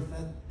have growth,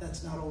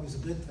 that's not always a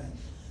good thing.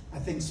 I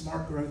think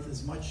smart growth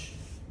is much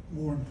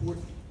more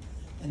important.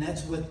 And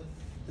that's what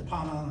the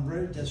Pine Island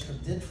Road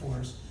district did for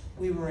us.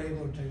 We were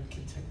able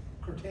to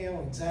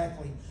curtail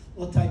exactly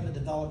what type of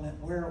development,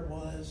 where it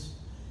was,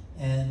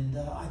 and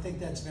I think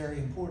that's very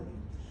important.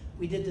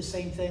 We did the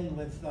same thing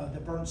with the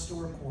Burnt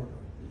Store corridor.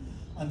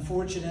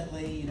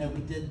 Unfortunately, you know,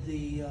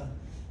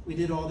 we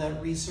did all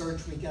that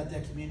research, we got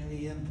that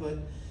community input,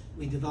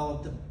 we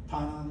developed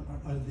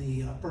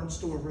the Burnt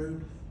Store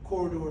Road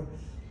corridor,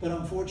 but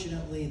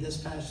unfortunately, this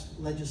past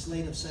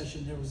legislative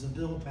session, there was a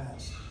bill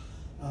passed,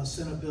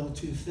 Senate Bill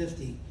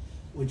 250,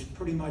 which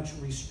pretty much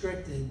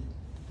restricted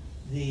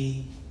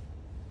the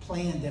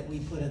plan that we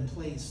put in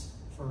place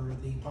for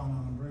the Pine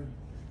Island Road,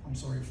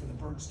 for the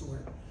Burnt Store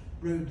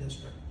Road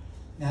District.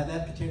 Now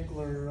that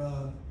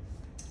particular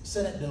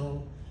Senate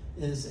bill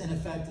is in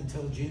effect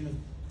until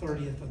June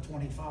 30th of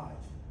 25.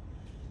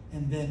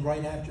 And then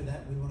right after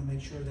that, we want to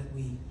make sure that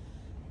we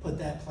put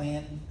that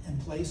plan in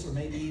place, or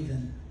maybe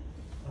even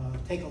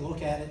take a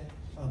look at it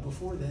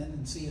before then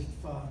and see if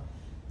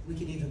we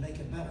can even make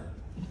it better.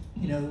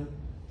 You know,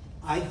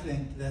 I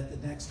think that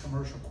the next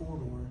commercial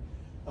corridor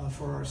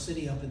for our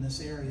city up in this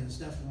area is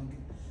definitely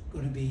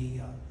going to be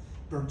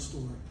Burnt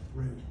Store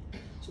Road.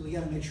 So we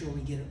got to make sure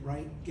we get it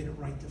right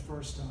the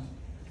first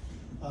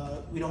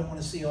time. We don't want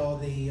to see all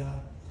the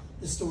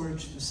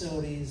storage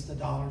facilities, the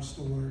dollar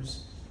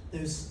stores,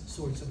 those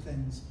sorts of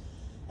things.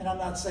 And I'm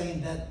not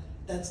saying that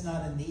that's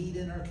not a need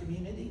in our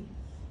community,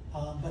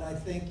 but I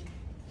think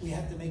we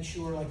have to make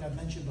sure, like I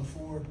mentioned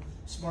before,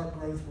 smart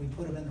growth, we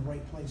put them in the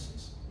right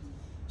places.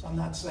 So I'm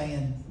not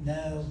saying,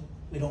 no,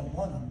 we don't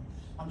want them.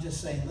 I'm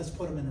just saying, let's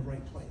put them in the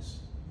right place.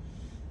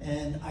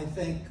 And I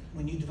think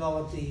when you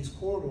develop these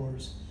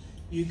corridors,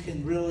 you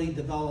can really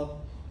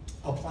develop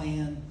a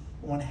plan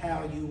on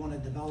how you want to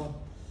develop,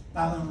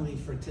 not only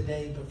for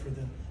today, but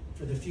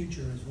for the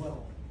future as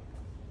well.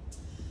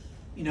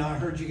 You know, I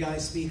heard you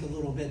guys speak a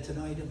little bit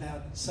tonight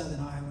about Seven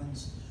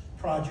Islands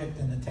project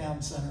and the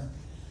town center.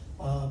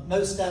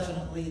 Most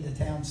definitely the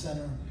town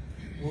center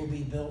will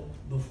be built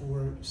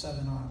before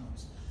Seven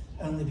Islands,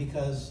 only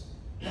because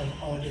of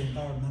all the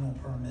environmental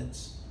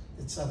permits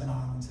that Seven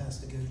Islands has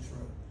to go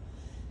through.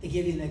 To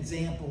give you an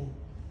example,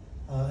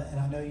 and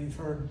I know you've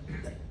heard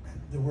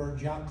the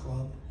word yacht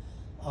club,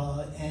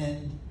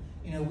 and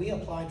you know, we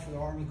applied for the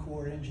Army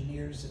Corps of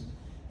Engineers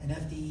and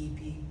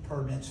FDEP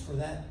permits for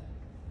that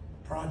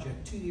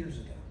project 2 years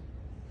ago.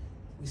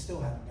 We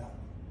still haven't gotten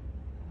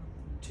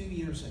them. 2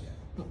 years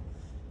ago.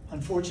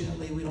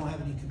 Unfortunately, we don't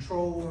have any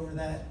control over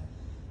that.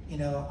 You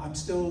know,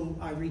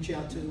 I reach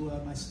out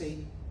to my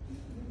state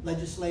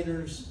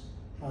legislators,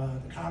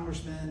 the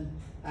congressmen.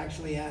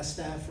 Actually asked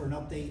staff for an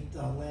update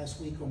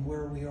last week on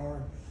where we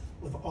are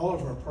with all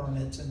of our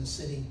permits in the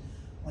city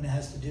when it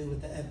has to do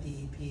with the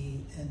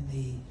FDEP and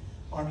the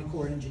Army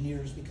Corps of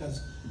Engineers,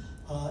 because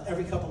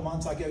every couple of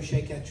months I go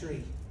shake that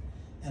tree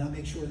and I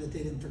make sure that they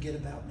didn't forget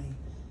about me.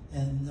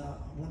 And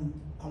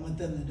I want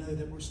them to know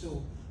that we're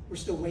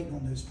still waiting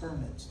on those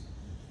permits.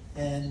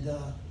 And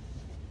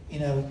you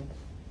know,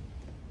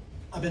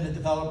 I've been a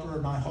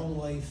developer my whole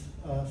life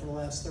for the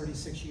last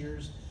 36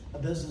 years, a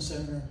business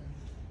owner.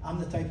 I'm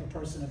the type of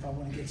person, if I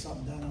want to get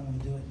something done, I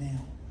want to do it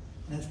now.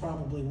 And that's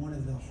probably one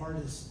of the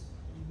hardest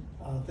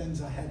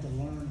things I had to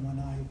learn when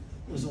I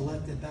was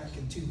elected back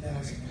in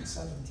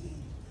 2017.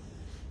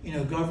 You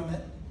know,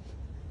 government,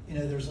 you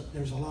know,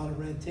 there's a lot of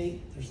red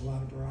tape, there's a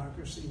lot of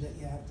bureaucracy that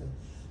you have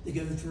to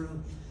go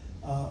through.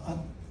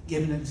 I'll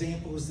give an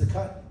example is the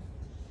cut.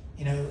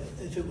 You know,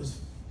 if it was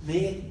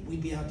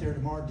we'd be out there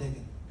tomorrow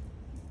digging,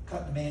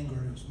 cutting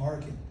mangroves,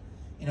 marking.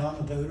 You know, I'm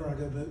a boater. I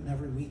go boating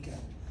every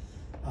weekend.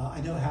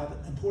 I know how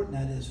important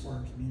that is for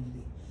our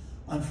community.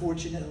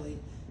 Unfortunately,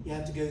 you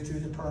have to go through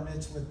the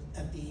permits with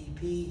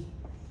FDEP.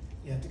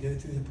 You have to go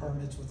through the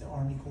permits with the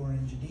Army Corps of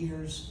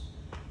Engineers.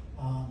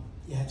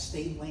 You have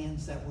state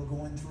lands that we're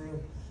going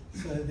through.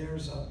 So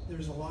there's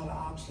a lot of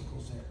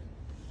obstacles there.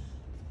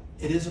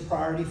 It is a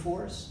priority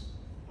for us.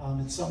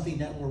 It's something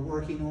that we're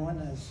working on,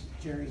 as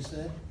Jerry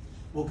said.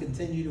 We'll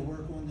continue to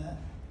work on that.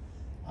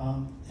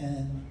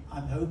 And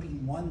I'm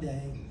hoping one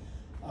day,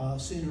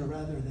 sooner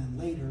rather than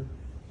later,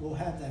 we'll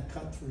have that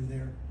cut through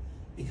there,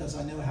 because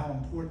I know how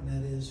important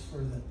that is for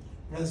the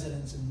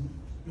residents in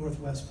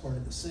northwest part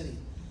of the city.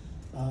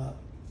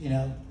 You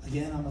know,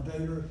 again, I'm a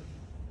boater.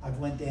 I've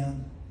went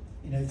down,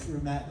 you know, through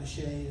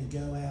Matlacha to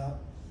go out.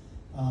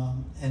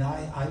 And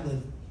I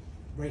live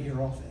right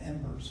here off of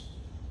Embers.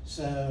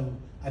 So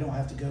I don't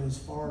have to go as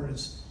far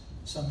as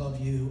some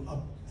of you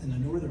up in the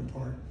northern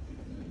part.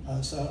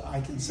 So I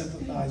can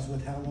sympathize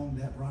with how long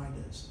that ride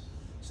is.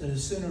 So the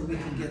sooner we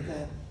can get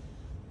that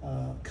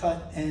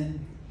cut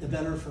in, the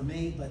better for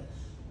me, but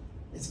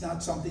it's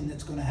not something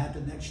that's going to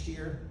happen next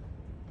year.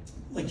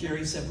 Like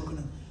Jerry said, we're going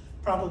to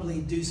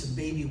probably do some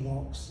baby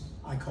walks,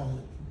 I call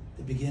it,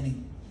 the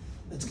beginning.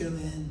 Let's go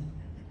in,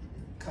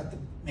 cut the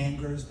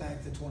mangroves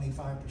back to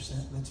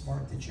 25%, let's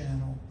mark the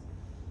channel,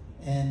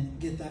 and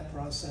get that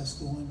process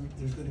going.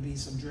 There's going to be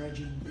some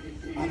dredging.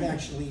 I've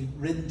actually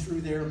ridden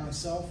through there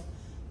myself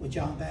with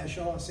John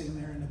Bashaw, I see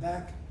him there in the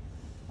back.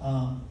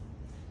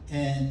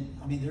 And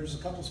I mean, there's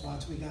a couple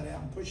spots we got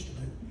out and pushed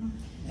the boat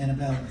in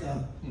about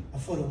a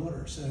foot of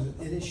water. So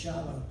it is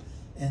shallow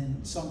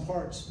in some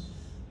parts,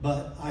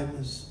 but I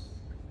was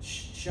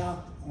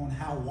shocked on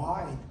how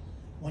wide,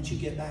 once you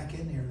get back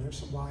in there, there's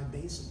some wide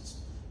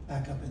basins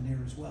back up in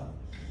there as well.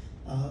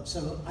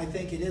 So I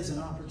think it is an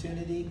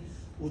opportunity.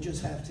 We'll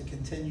just have to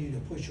continue to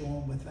push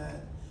on with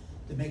that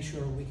to make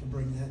sure we can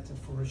bring that to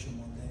fruition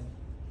one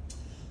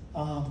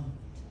day.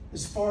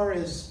 As far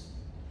as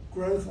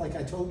growth, like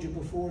I told you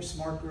before,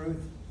 smart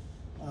growth,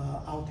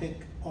 I'll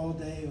pick all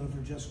day over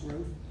just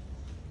growth.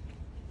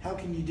 How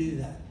can you do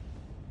that?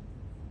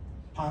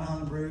 Pine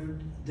Island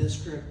Road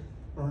District,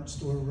 Burnt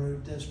Store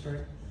Road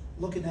District,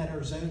 looking at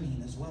our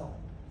zoning as well.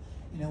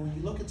 You know, when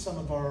you look at some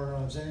of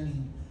our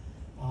zoning,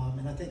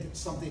 and I think it's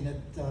something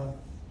that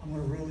I'm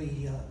going to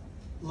really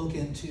look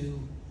into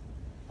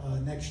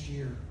next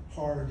year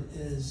hard,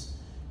 is,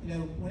 you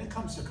know, when it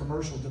comes to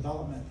commercial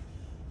development,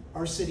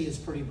 our city is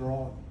pretty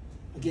broad.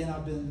 Again,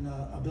 I've been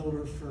a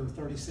builder for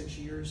 36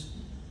 years,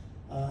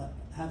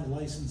 have a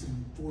license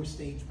in 4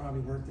 states,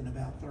 probably worked in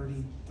about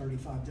 30,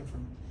 35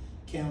 different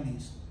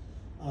counties.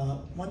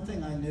 One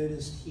thing I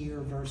noticed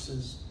here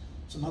versus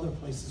some other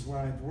places where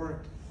I've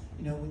worked,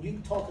 you know, when you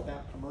talk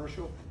about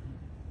commercial,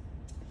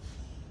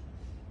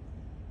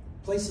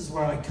 places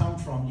where I come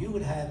from, you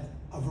would have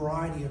a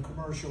variety of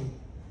commercial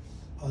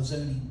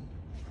zoning.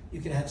 You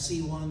could have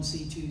C1,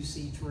 C2,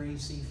 C3,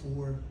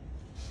 C4.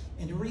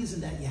 And the reason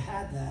that you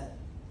had that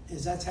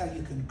is that's how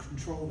you can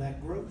control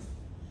that growth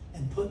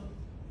and put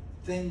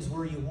things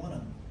where you want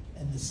them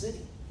in the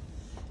city.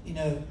 You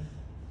know,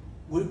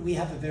 we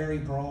have a very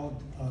broad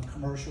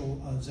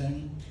commercial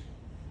zoning,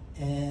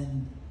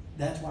 and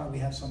that's why we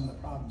have some of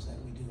the problems that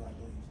we do, I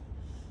believe.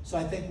 So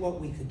I think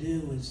what we could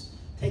do is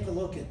take a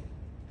look at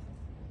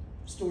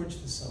storage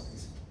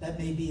facilities. That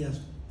may be a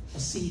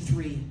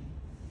C3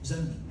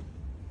 zoning.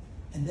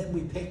 And then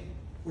we pick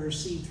where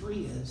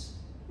C3 is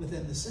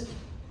within the city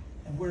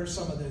and where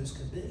some of those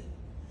could be.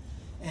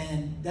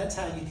 And that's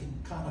how you can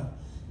kind of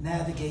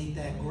navigate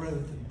that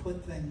growth and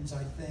put things,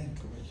 I think,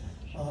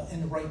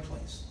 in the right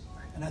place.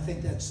 And I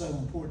think that's so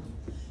important.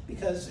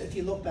 Because if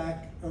you look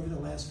back over the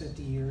last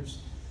 50 years,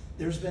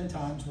 there's been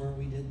times where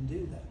we didn't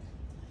do that.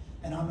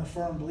 And I'm a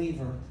firm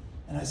believer,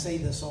 and I say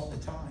this all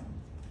the time,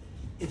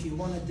 if you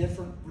want a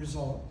different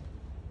result,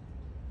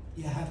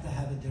 you have to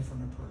have a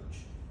different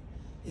approach.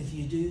 If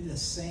you do the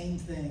same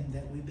thing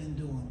that we've been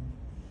doing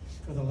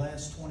for the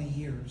last 20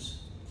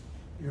 years,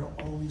 you're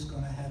always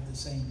going to have the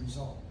same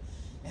result.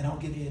 And I'll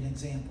give you an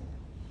example.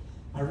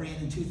 I ran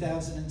in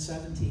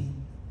 2017,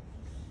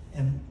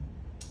 and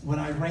when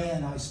I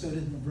ran, I stood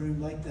in a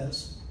room like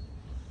this,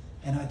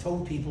 and I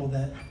told people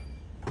that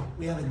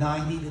we have a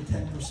 90 to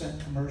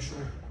 10% commercial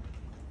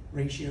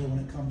ratio when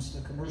it comes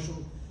to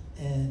commercial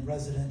and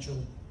residential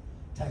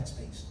tax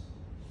base.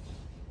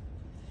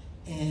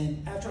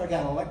 And after I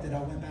got elected,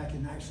 I went back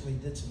and actually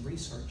did some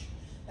research.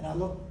 And I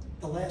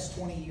looked the last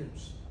 20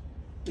 years,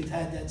 we've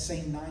had that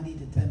same 90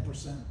 to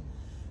 10%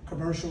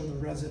 commercial to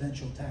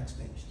residential tax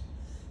base.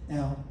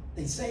 Now,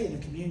 they say in a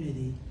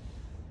community,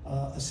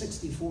 a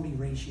 60-40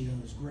 ratio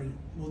is great.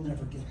 We'll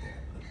never get there.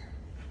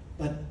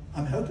 But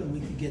I'm hoping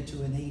we could get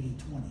to an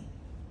 80-20.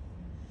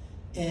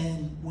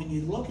 And when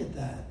you look at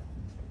that,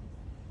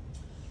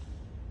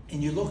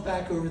 and you look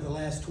back over the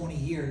last 20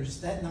 years,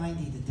 that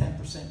 90 to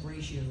 10%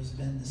 ratio has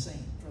been the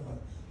same for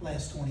the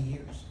last 20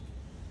 years.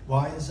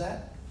 Why is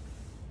that?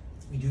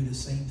 We do the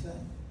same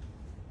thing.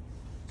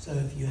 So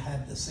if you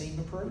have the same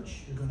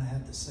approach, you're going to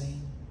have the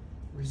same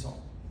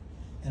result.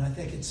 And I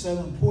think it's so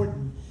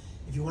important,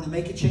 if you want to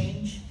make a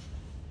change,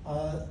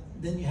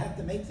 then you have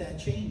to make that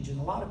change. And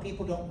a lot of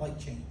people don't like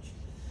change,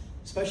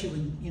 especially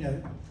when, you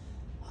know,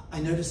 I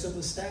notice it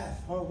with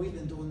staff. Oh, we've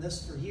been doing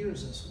this for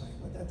years this way.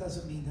 But that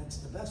doesn't mean that's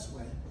the best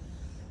way.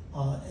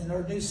 And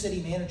our new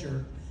city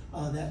manager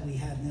that we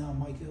have now,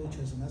 Mike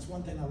Ilchism, that's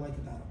one thing I like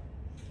about him.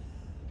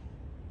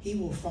 He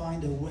will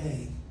find a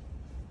way.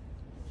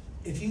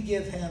 If you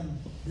give him,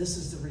 this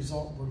is the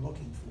result we're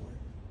looking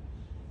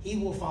for, he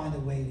will find a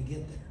way to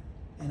get there.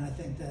 And I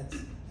think that's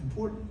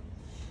important.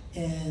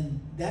 And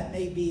that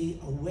may be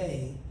a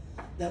way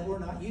that we're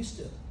not used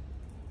to.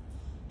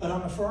 But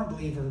I'm a firm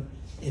believer,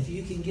 if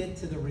you can get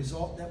to the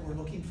result that we're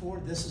looking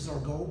for, this is our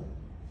goal.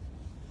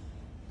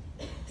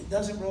 It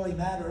doesn't really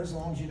matter as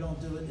long as you don't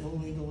do it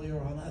illegally or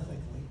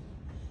unethically.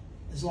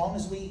 As long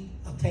as we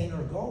obtain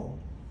our goal,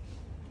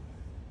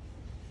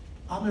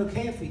 I'm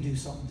okay if we do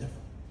something different.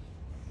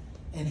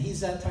 And he's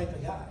that type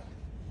of guy.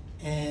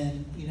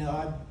 And, you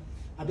know,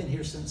 I've been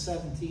here since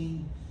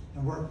 17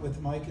 and worked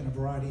with Mike in a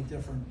variety of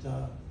different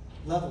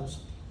levels.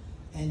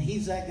 And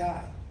he's that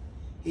guy.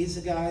 He's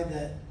the guy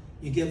that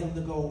you give him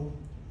the goal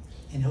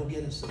and he'll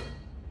get us there.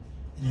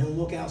 And he'll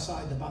look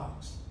outside the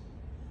box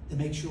to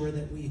make sure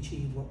that we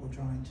achieve what we're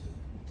trying to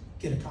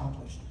get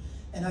accomplished.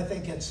 And I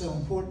think that's so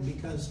important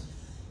because,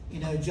 you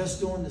know, just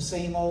doing the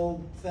same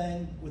old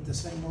thing with the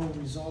same old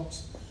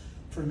results,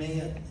 for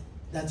me,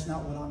 that's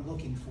not what I'm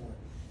looking for.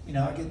 You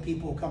know, I get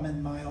people come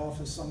in my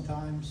office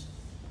sometimes,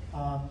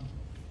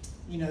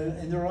 you know,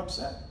 and they're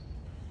upset.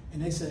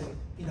 And they say,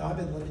 you know, I've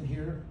been living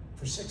here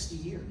for 60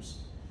 years.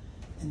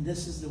 And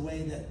this is the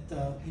way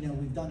that, you know,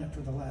 we've done it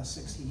for the last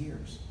 60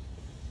 years.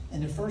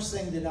 And the first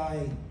thing that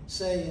I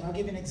say, and I'll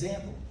give you an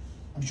example.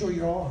 I'm sure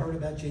you all heard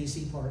about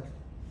J.C. Park.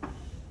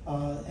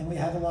 And we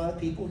have a lot of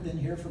people who've been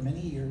here for many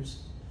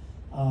years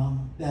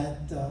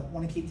that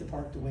want to keep the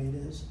park the way it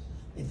is.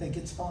 They think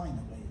it's fine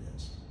the way it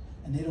is.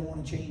 And they don't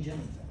want to change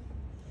anything.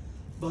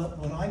 But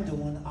what I'm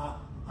doing,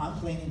 I'm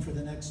planning for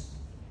the next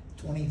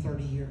 20,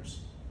 30 years.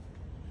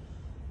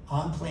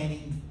 I'm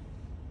planning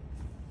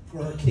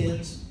for our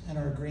kids and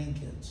our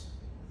grandkids.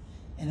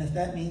 And if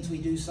that means we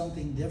do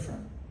something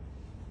different,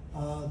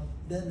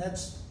 then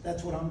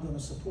that's what I'm going to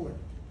support,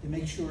 to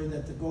make sure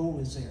that the goal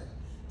is there,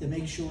 to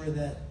make sure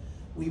that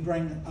we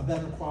bring a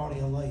better quality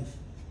of life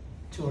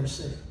to our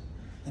city.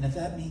 And if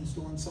that means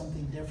doing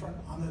something different,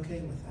 I'm okay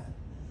with that.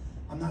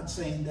 I'm not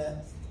saying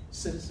that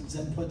citizens'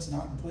 input's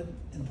not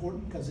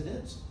important, because it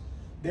is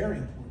very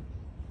important.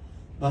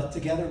 But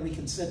together we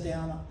can sit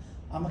down.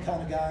 I'm the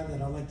kind of guy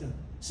that I like to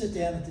sit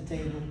down at the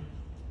table,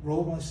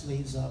 roll my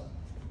sleeves up,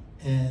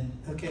 and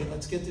okay,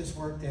 let's get this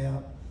worked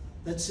out.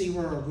 Let's see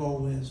where our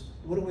goal is.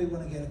 What do we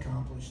want to get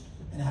accomplished,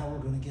 and how we're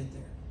going to get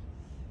there.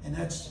 And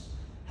that's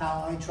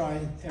how I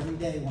try every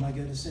day when I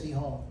go to City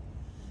Hall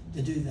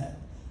to do that.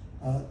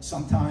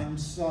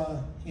 Sometimes,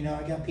 you know,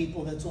 I got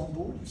people that's on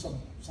board, and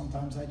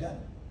sometimes I don't.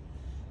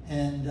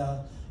 And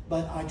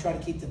but I try to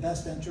keep the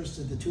best interest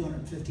of the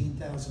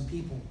 215,000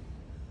 people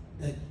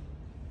that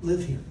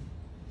live here.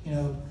 You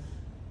know,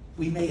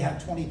 we may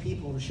have 20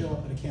 people to show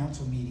up at a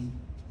council meeting,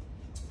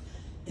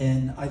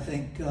 and I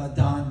think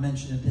Don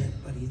mentioned it,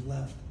 but he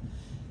left.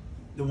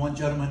 The one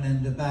gentleman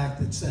in the back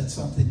that said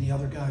something, the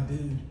other guy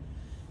booed,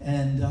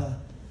 and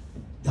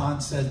Don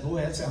said,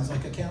 "Boy, that sounds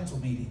like a council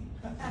meeting."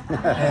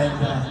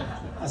 And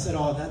I said,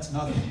 "Oh, that's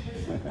nothing."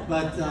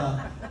 But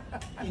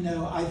you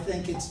know, I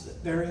think it's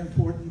very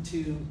important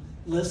to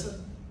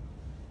listen.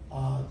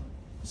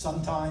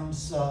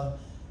 Sometimes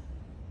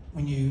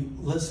when you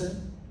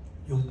listen,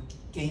 you'll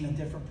gain a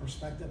different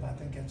perspective. I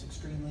think that's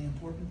extremely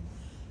important.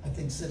 I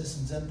think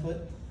citizens' input.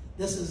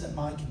 This isn't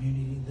my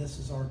community. This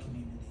is our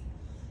community.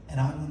 And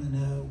I want to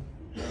know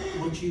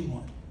what you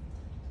want.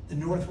 The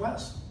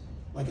Northwest,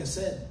 like I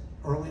said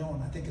early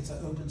on, I think it's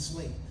an open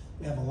slate.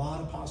 We have a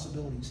lot of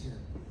possibilities here.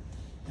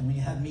 And when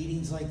you have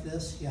meetings like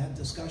this, you have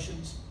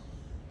discussions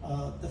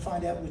to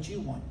find out what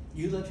you want.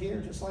 You live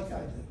here just like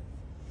I do.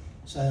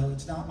 So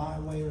it's not my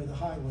way or the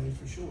highway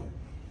for sure.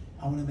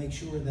 I want to make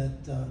sure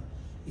that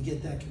you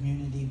get that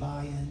community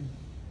buy-in,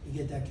 you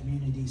get that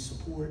community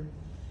support,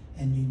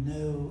 and you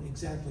know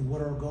exactly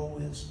what our goal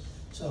is.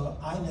 So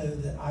I know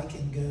that I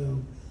can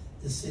go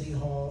to City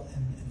Hall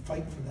and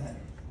fight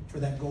for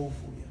that goal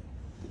for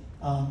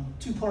you.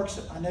 2 parks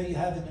I know you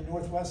have in the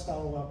Northwest,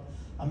 I'll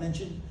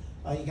mention.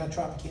 You got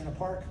Tropicana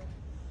Park.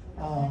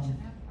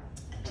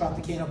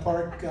 Tropicana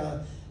Park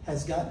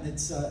has gotten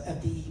its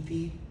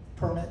FDEP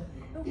permit.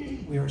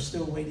 We are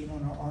still waiting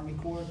on our Army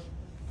Corps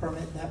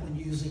permit. That one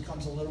usually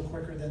comes a little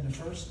quicker than the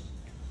first.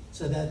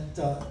 So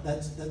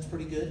that's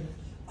pretty good.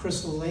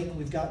 Crystal Lake,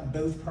 we've gotten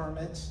both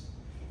permits.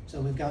 So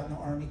we've gotten the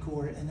Army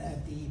Corps and the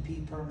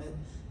FDEP permit.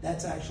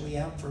 That's actually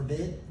out for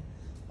bid.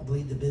 I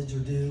believe the bids are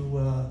due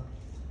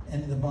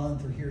end of the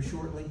month or here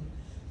shortly.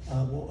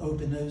 We'll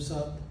open those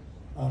up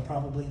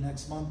probably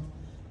next month.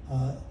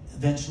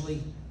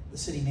 Eventually, the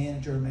city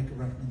manager will make a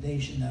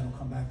recommendation. That'll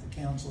come back to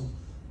council.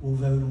 We'll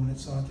vote on it.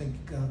 So I think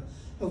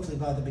hopefully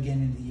by the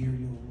beginning of the year,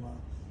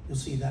 you'll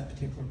see that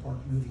particular park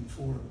moving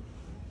forward.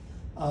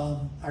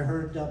 I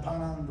heard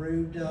Pine Island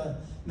Road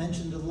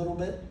mentioned a little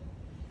bit.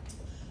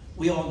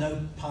 We all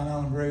know Pine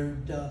Island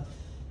Road.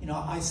 You know,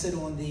 I sit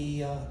on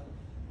the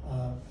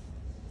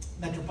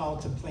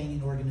Metropolitan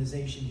Planning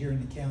Organization here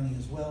in the county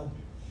as well.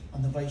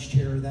 I'm the vice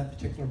chair of that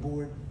particular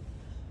board.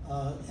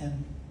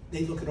 And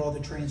they look at all the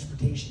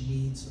transportation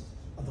needs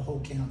of the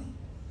whole county.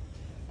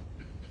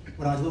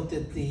 When I looked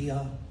at the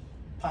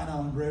Pine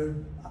Island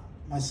Road,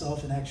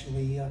 myself and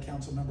actually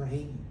Councilmember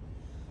Hayden,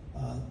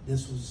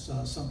 this was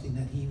something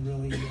that he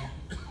really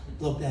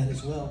looked at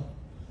as well.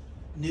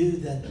 Knew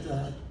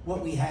that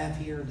what we have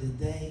here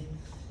today,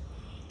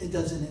 it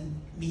doesn't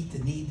meet the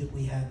need that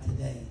we have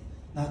today,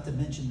 not to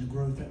mention the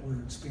growth that we're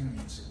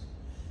experiencing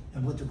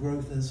and what the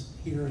growth is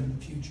here in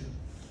the future.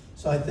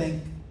 So I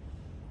think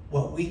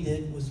what we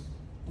did was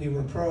we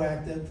were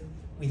proactive.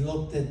 We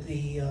looked at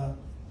the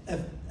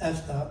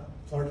FDOT,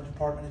 Florida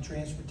Department of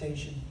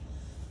Transportation.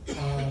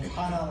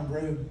 Pine Island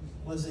Road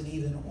wasn't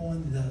even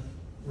on the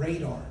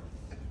radar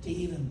to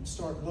even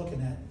start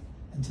looking at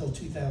until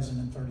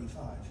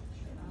 2035.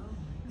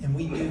 And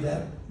we knew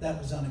that that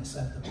was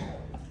unacceptable.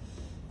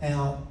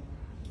 Now,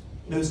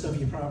 most of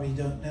you probably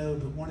don't know,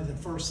 but one of the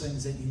first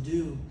things that you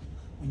do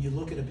when you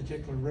look at a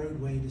particular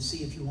roadway to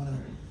see if you want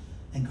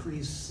to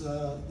increase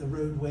the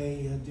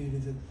roadway due to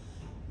the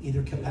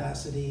either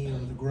capacity or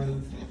the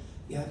growth,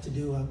 you have to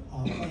do a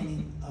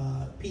planning,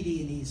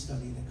 PD&E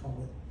study, they call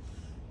it,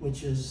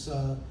 which is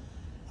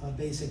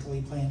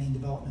basically planning,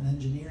 development,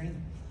 engineering.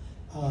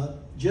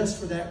 Just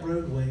for that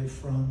roadway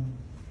from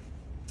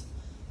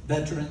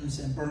Veterans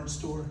and Burnt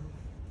Store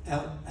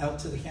out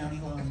to the county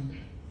line,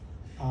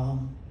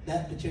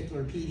 that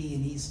particular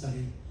PD&E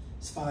study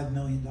is $5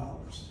 million.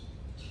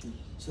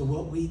 So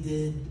what we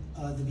did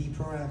to be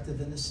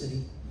proactive in the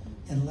city,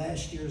 in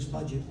last year's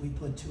budget, we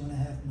put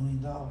 $2.5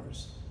 million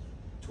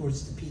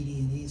towards the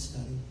PD&E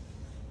study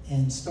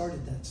and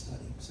started that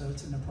study. So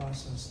it's in the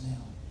process now.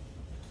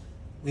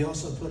 We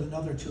also put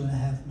another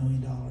 $2.5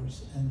 million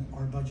in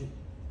our budget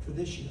for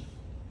this year.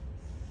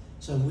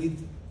 So we've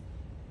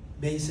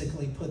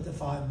basically put the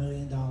 $5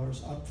 million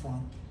up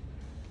front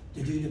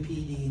to do the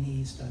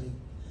PD&E study.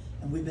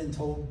 And we've been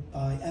told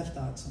by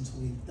FDOT since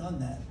we've done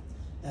that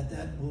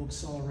will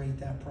accelerate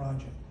that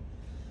project.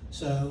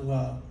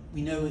 So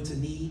we know it's a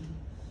need,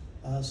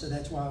 so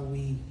that's why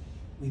we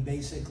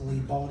basically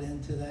bought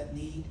into that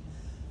need,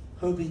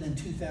 hoping in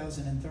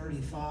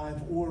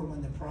 2035 or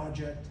when the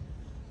project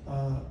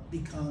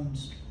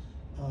becomes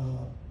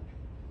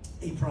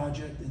a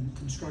project and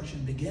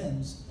construction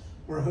begins,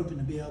 we're hoping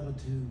to be able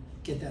to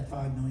get that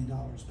 $5 million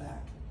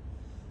back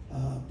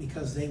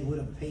because they would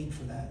have paid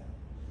for that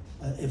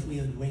if we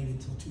had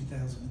waited till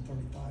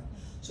 2035.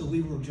 So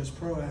we were just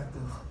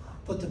proactive,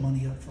 put the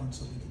money up front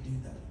so we could do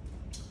that.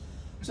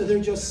 So they're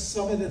just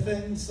some of the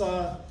things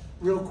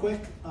real quick.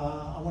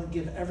 I want to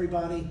give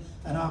everybody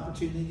an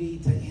opportunity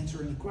to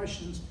answer any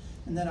questions,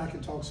 and then I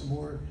can talk some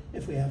more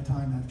if we have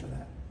time after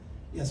that.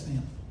 Yes,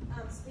 ma'am.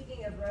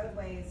 Speaking of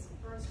roadways,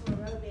 Burnt Store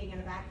Road being an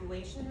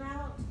evacuation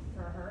route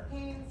for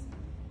hurricanes,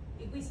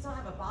 we still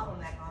have a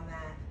bottleneck on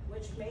that,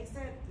 which makes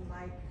it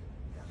like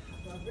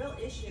a real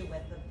issue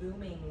with the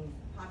booming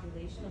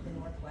population of the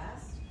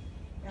Northwest.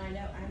 And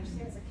I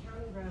understand it's a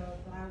county road,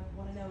 but I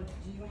want to know,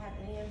 do you have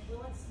any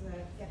influence to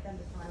get them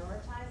to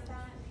prioritize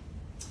that?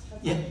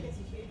 Because Yeah. I think it's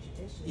a huge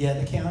issue. Yeah,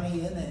 the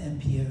county and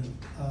the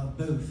MPO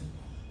both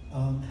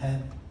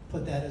have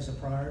put that as a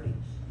priority.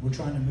 We're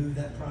trying to move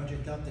that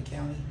project up. The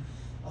county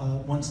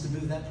wants to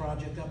move that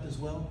project up as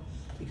well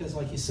because,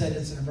 like you said,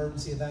 it's an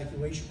emergency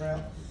evacuation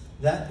route.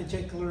 That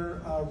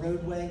particular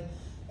roadway,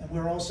 and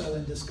we're also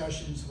in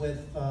discussions with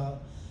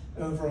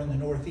over on the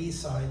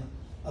northeast side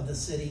of the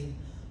city,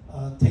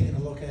 taking a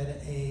look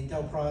at a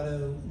Del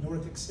Prado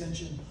North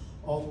extension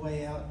all the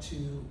way out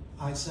to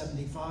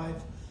I-75.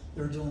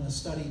 They're doing a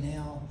study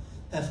now,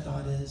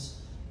 FDOT is,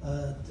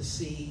 to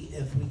see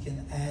if we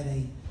can add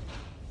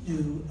a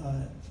new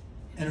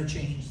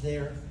interchange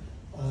there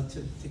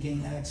to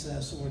gain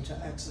access or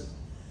to exit.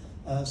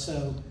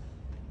 So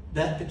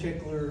that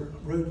particular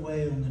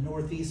roadway on the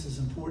northeast is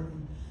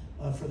important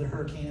for the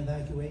hurricane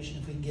evacuation.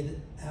 If we can get it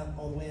out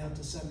all the way out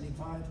to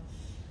 75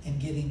 and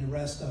getting the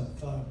rest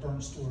of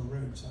Burnt Store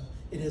Road. So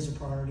it is a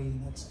priority,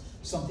 and that's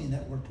something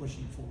that we're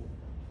pushing forward.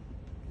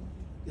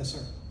 Yes,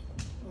 sir.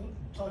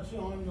 Touch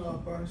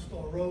on Burnt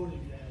Store Road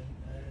again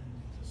and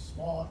the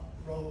smart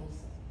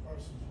growth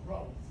versus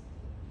growth.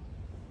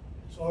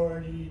 It's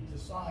already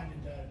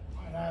decided that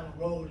Pine Island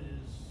Road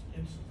is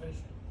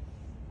insufficient.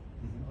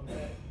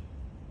 Okay?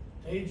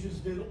 They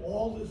just did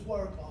all this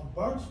work on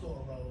Burnt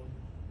Store Road,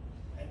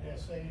 and they're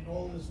saying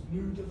all this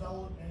new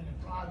development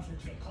and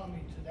projects are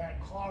coming to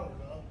that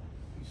corridor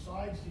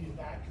besides the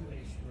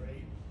evacuation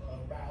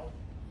route.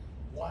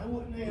 Why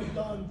wouldn't they have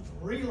done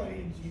 3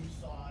 lanes each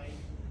side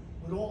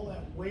with all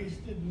that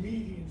wasted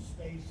median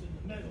space in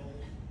the middle,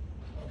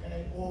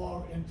 okay?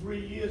 Or in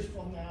 3 years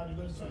from now, they're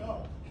gonna say,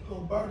 oh,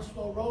 well, Burnt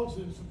Store Road's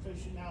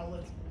insufficient, now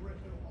let's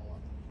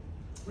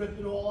rip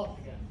it all up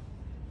again.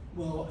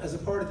 Well, as a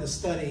part of the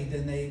study,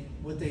 then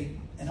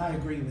and I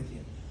agree with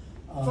you.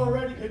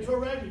 It's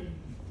already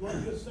what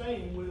you're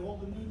saying with all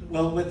the new development.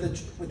 Well, with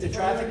the it's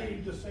traffic,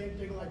 already the same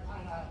thing like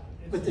Pine Island.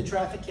 with the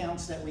traffic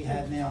counts that we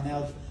have now,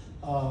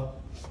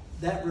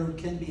 that road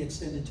can be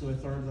extended to a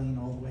third lane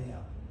all the way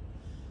out.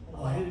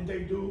 Why didn't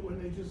they do it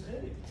when they just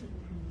hit it?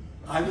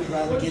 I would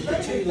rather get the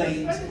 2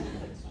 lanes.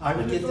 I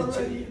would get the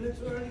 2.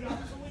 It's already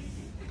obsolete.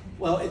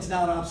 Well, it's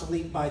not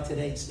obsolete by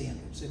today's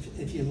standards,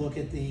 if you look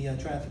at the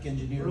traffic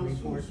engineer Real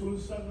report. soon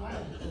as 7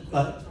 Island.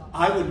 But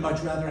I would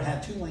much rather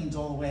have 2 lanes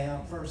all the way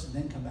out first and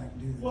then come back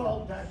and do that.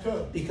 Well, that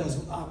too. Because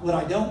what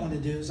I don't want to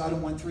do is I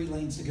don't want 3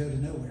 lanes to go to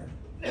nowhere.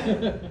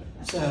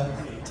 So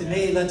to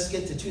me, let's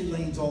get the 2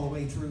 lanes all the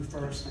way through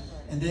first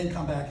and then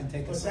come back and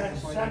take a But second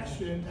that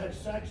bite.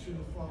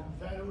 section from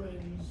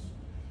Veterans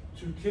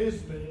to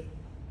Kismet,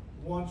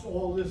 once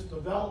all this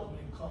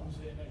development comes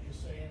in, that you're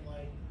saying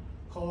like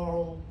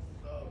Carl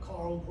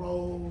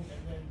Grove,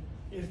 and then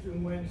if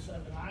and when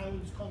 7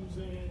 Islands comes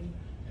in,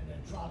 and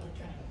then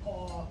Tropicana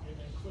Park, and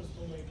then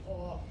Crystal Lake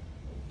Park,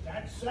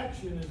 that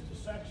section is the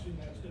section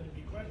that's gonna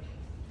be critical.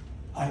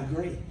 I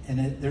agree,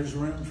 and there's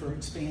room for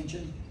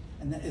expansion,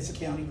 and it's a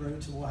county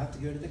road, so we'll have to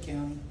go to the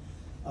county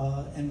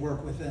and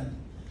work with them.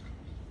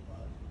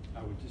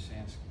 I would just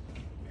ask,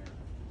 Mayor,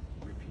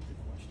 repeat the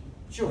question.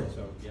 Sure.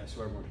 So, yeah,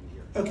 so everyone can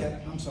hear. Okay,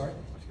 I'm sorry.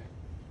 Okay.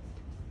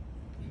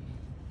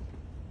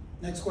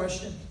 Next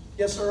question?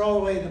 Yes, sir, all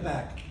the way in the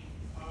back.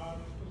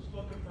 Was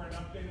looking for an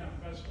update on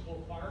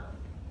Festival Park,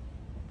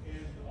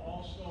 and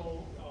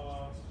also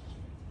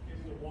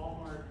if the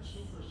Walmart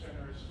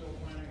Supercenter is still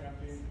planning on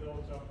being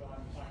built up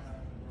on Pine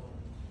Island Road.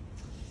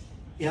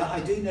 Yeah, I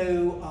do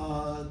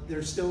know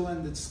they're still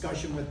in the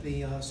discussion with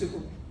the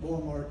Super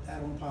Walmart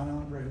out on Pine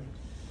Island Road.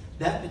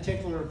 That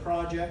particular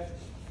project,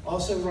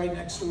 also right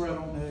next door, I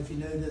don't know if you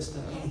know this, the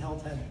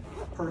eHealth had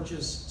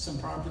purchased some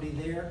property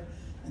there,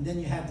 and then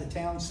you have the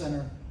town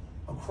center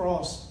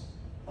across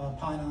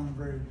Pine Island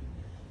Road.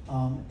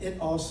 It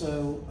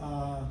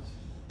also,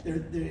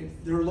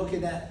 they're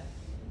looking at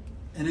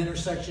an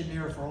intersection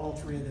there for all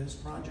 3 of those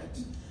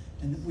projects,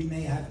 and we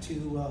may have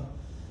to,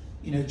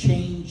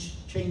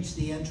 change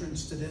the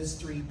entrance to those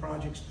 3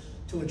 projects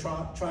to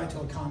try to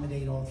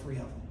accommodate all 3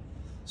 of them.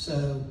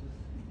 So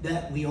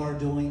that we are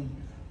doing,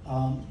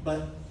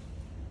 but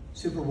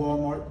Super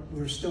Walmart,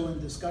 we're still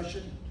in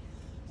discussion.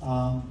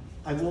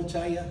 I will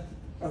tell you,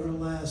 over the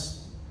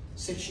last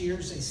 6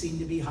 years, they seem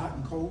to be hot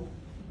and cold.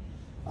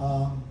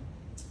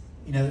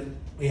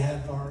 We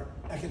have our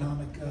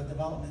economic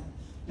development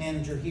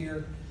manager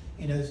here.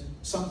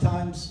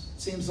 Sometimes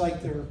it seems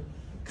like they're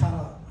kind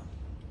of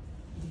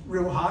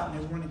real hot and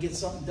they want to get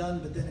something done,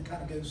 but then it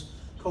kind of goes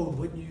cold.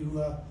 Wouldn't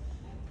you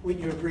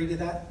agree to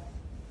that?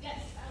 Yes,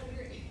 I would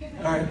agree.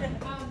 All right.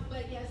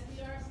 But yes,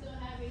 we are still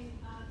having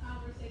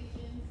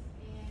conversations,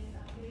 and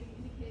they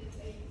indicated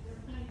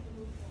they're planning to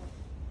move forward.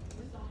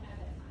 We just don't have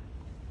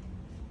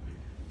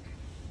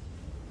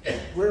that time.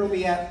 Where are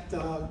we at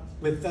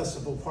with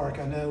Festival Park?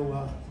 I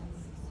know.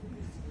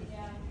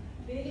 Yeah,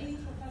 bidding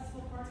for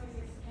Festival Park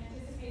is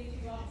anticipated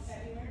to go out in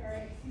February, or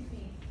excuse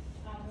me,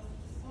 was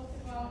supposed to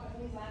go out, I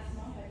believe, last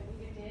month, I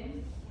believe it did.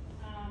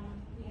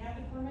 We have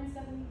the permits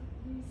that we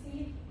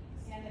received,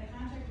 and the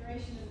contract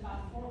duration is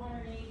about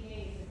 480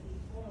 days is the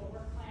total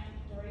work plan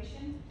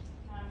duration.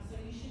 So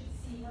you should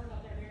see work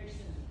out there very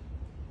soon.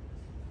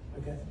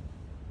 Okay.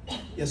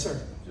 Yes, sir.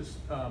 Just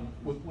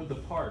with the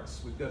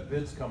parks, we've got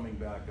bids coming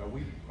back.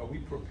 Are we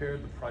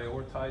prepared to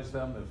prioritize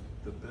them if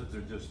the bids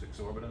are just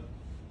exorbitant?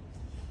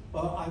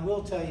 Well, I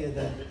will tell you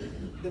that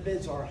the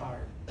bids are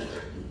higher.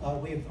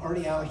 We've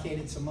already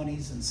allocated some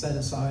monies and set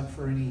aside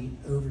for any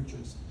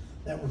overages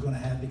that we're going to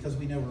have, because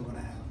we know we're going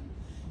to have.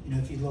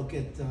 If you look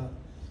at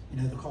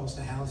the cost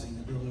of housing,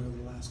 the bill over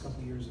the last couple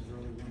of years has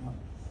really went up.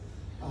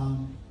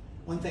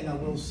 One thing I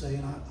will say,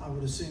 and I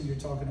would assume you're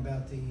talking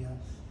about the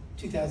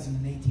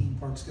 2018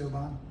 Parks Go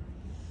Bond.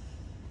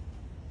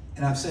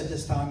 And I've said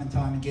this time and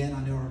time again,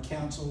 I know our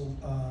council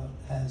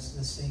has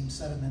the same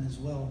sentiment as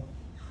well.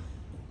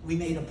 We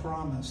made a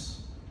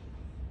promise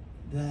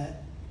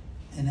that,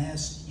 and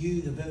asked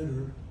you, the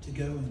voter, to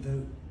go and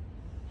vote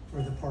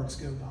for the Parks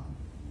Go Bond.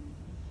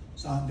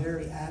 So I'm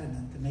very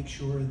adamant to make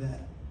sure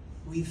that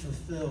we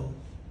fulfill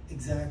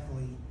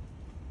exactly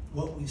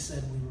what we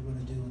said we were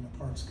going to do in the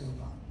Parks Go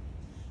Bond.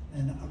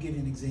 And I'll give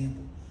you an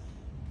example.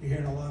 You're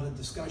hearing a lot of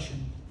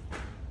discussion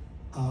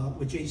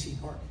with J.C.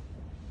 Park.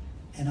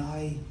 And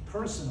I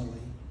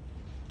personally,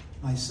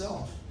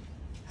 myself,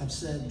 have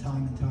said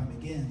time and time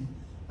again,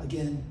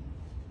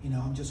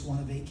 I'm just one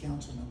of 8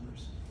 council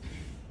members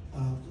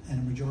and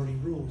a majority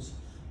rules.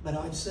 But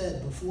I've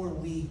said before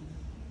we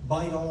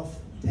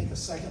take a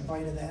second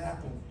bite of the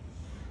apple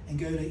and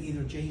go to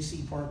either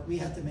J.C. Park, we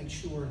have to make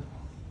sure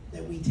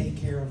that we take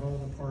care of all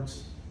the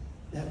parks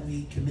that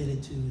we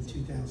committed to in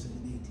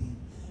 2018.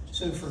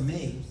 So for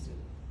me,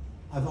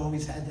 I've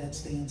always had that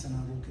stance, and I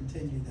will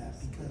continue that,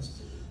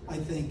 because I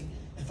think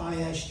if I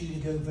asked you to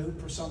go vote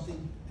for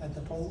something at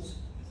the polls,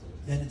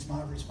 then it's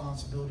my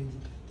responsibility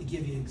to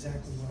give you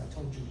exactly what I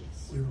told you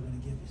we were going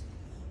to give you.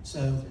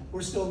 So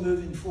we're still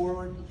moving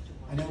forward.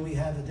 I know we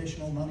have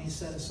additional money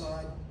set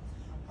aside.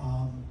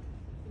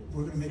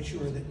 we're gonna make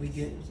sure that we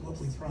get what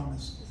we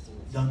promised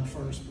done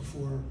first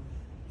before,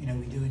 we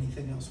do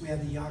anything else. We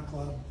have the yacht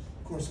club,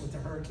 of course, with the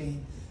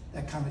hurricane,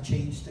 that kind of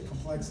changed the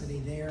complexity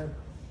there.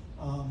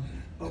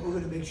 But we're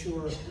gonna make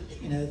sure,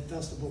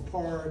 Festival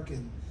Park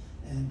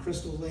and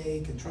Crystal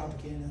Lake and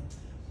Tropicana,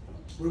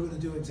 we're gonna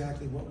do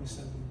exactly what we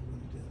said we were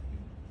gonna do.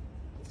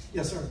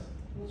 Yes, sir?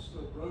 What's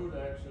the road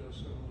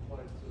access going to look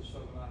like to the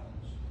Seven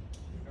Islands?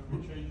 Are there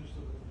going to be changes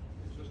to the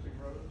existing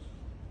roads?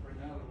 Right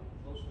now,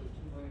 they're mostly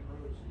 2-lane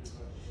roads to get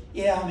that.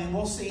 Yeah,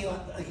 we'll see.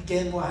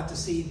 Again, we'll have to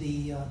see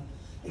the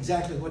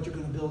exactly what you're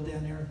going to build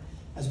down there.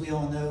 As we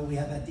all know, we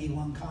have that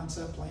D1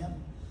 concept plan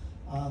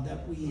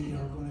that we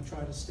are going to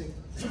try to stick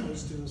as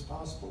close to as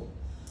possible.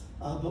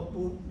 But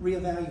we'll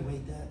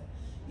reevaluate that.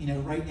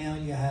 Right now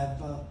you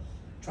have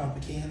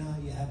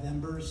Tropicana, you have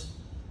Embers.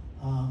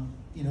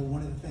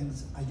 One of the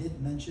things I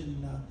did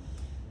mention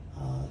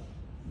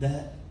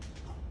that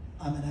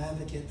I'm an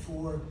advocate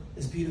for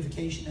is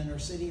beautification in our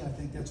city. I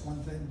think that's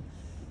one thing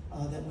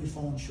that we've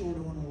fallen short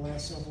on in the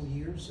last several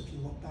years. If you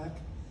look back,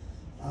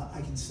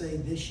 I can say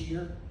this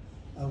year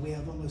we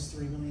have almost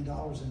 $3 million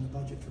in the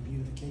budget for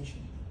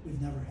beautification. We've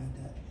never had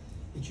that.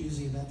 It's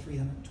usually about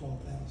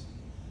 $312,000.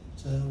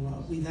 So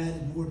we've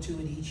added more to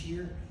it each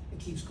year. It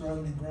keeps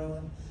growing and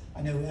growing.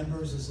 I know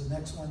Embers is the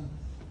next one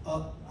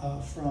up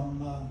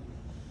from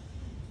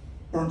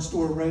Burn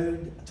Store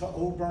Road to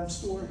Old Burn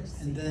Store,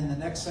 and then the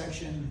next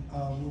section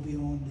will be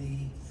on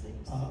the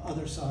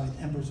other side.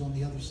 Embers on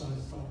the other side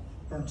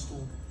of Burn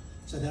Store,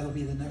 so that'll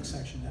be the next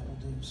section that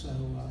we'll do. So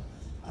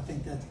I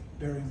think that's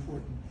very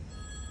important.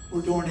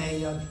 We're doing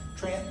a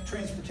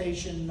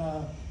transportation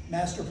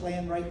master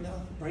plan right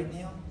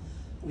now.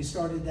 We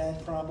started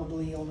that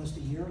probably almost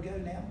a year ago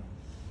now.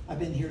 I've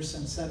been here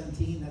since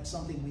 17. That's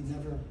something we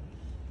never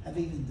have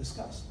even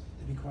discussed,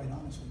 to be quite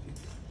honest with you.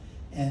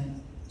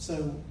 And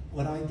so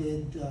what I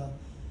did,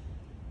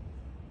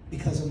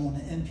 because I'm on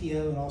the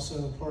NPO and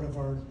also part of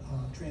our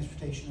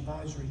Transportation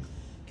Advisory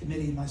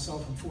Committee,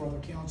 myself and 4 other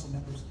council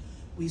members,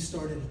 we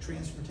started a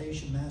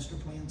transportation master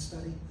plan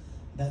study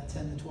about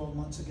 10 to 12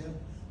 months ago.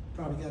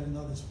 Probably got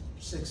another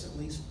 6 at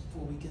least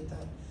before we get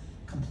that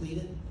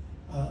completed.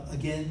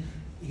 Again,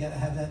 you got to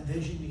have that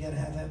vision, you got to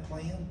have that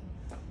plan,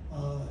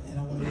 and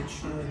I want to make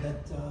sure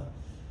that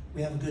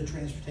we have a good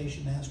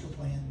transportation master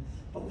plan.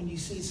 But when you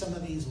see some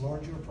of these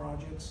larger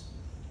projects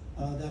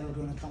that are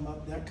going to come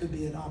up, that could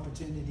be an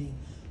opportunity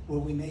where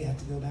we may have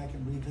to go back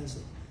and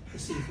revisit to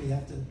see if we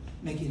have to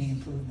make any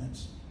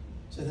improvements.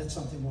 So that's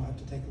something we'll have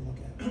to take a look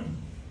at.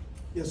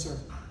 Yes, sir.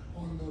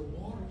 On the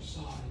water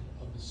side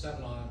of the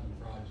Seven Island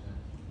project,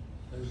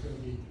 there's going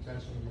to be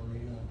potentially a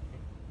marina,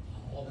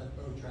 all that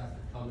boat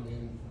traffic coming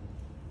in from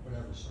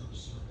whatever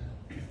services are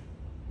down.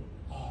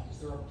 Is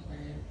there a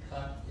planned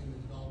cut in the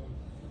development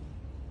plan?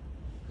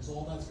 Because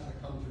all that's got to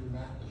come through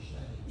Mapleshade.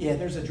 Yeah,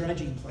 there's a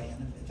dredging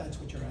plan, if that's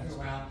what you're asking.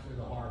 Go out to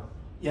the harbor.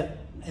 Yep,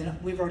 and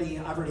I've already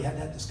had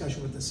that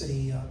discussion with the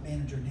city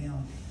manager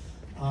now.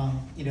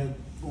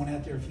 Going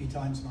out there a few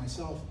times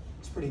myself,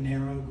 it's pretty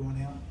narrow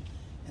going out.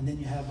 And then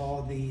you have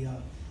all the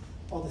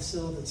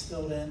sill that's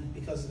filled in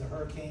because of the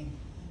hurricane.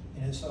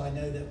 So I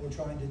know that we're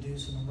trying to do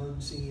some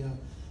emergency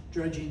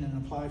dredging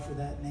and apply for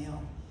that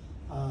now.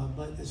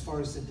 But as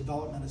far as the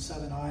development of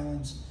Seven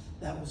Islands,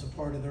 that was a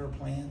part of their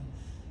plan.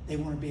 They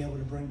want to be able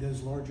to bring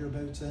those larger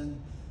boats in.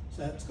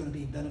 So that's going to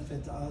be a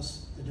benefit to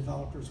us, the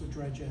developers with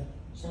dredge it.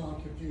 So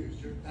I'm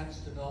confused. That's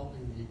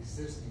developing the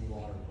existing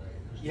waterway.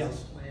 There's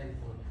Yes. no plan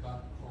for a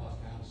cut across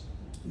house.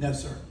 No,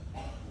 sir.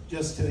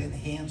 Just to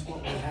enhance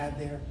what we have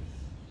there,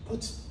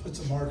 put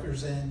some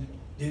markers in,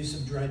 do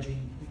some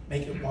dredging,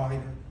 make it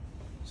wider.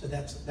 So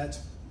that's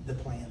the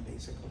plan,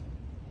 basically.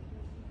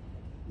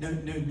 No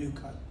new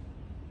cut.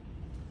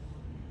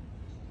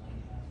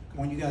 Come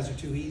on, you guys are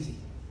too easy.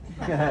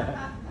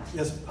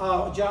 Yes.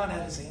 Oh, John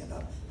had his hand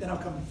up. Then I'll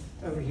come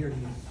over here to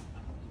you.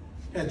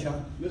 Yeah,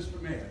 John.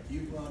 Mr. Mayor,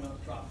 you brought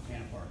up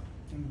Tropicana Park.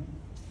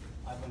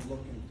 Mm-hmm. I've been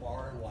looking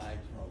far and wide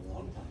for a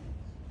long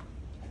time.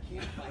 I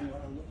can't find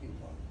what I'm looking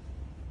for.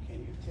 Can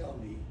you tell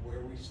me where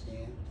we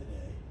stand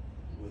today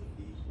with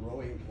the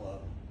rowing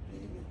club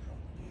being in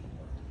Tropicana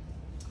Park?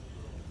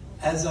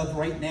 As of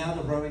right now,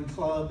 the rowing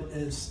club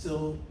is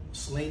still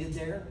slated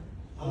there.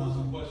 What was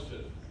the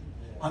question?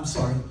 I'm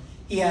sorry.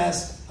 He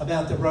asked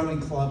about the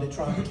rowing club at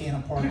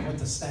Tropicana Park, what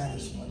the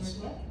status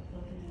was.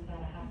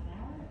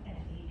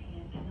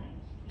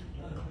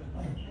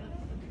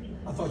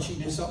 I thought she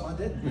knew something I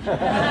didn't.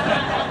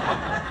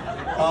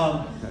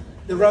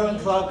 The rowing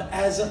club,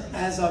 as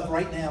of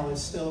right now,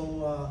 is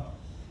still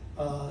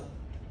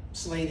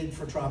slated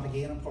for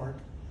Tropicana Park.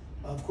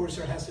 Of course,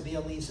 there has to be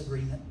a lease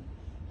agreement.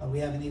 We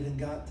haven't even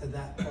got to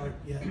that part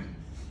yet.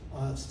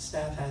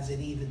 Staff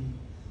hasn't even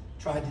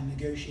tried to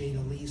negotiate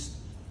a lease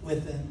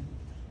with them.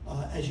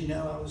 As you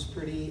know, I was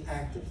pretty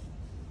active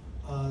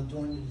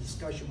during the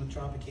discussion with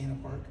Tropicana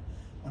Park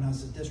when I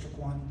was a District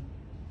 1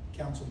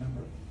 council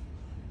member.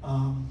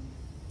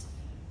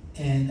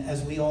 And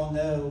as we all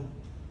know,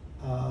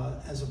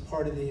 as a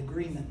part of the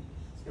agreement,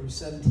 there was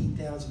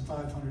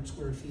 17,500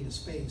 square feet of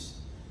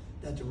space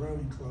that the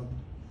rowing club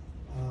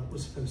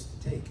was supposed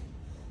to take.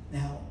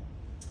 Now,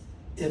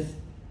 if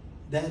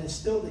that is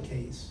still the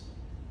case,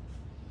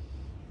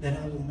 then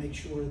I will make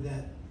sure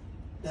that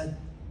that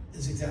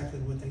is exactly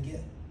what they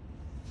get.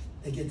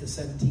 They get the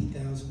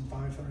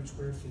 17,500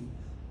 square feet.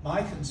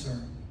 My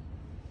concern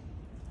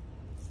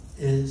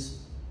is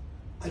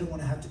I don't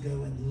want to have to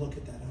go and look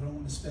at that. I don't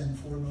want to spend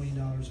 $4 million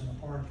in a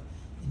park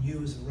and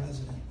you as a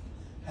resident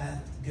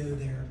have to go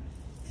there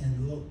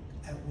and look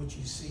at what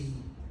you see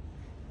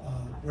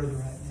where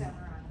they're at now.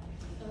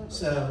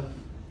 So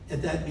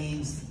if that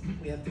means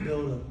we have to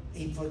build an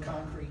 8-foot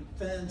concrete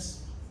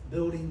fence,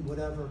 building,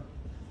 whatever,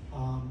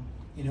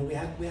 you know, we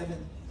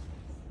haven't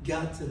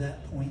got to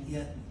that point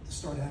yet to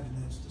start having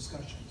those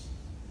discussions.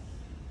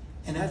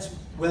 And that's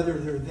whether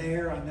they're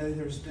there. I know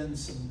there's been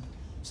some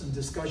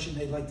discussion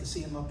they'd like to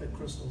see them up at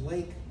Crystal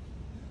Lake.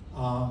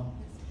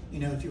 You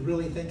know, if you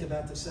really think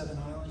about the Seven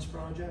Islands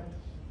project,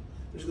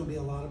 there's going to be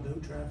a lot of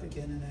boat traffic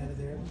in and out of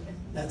there.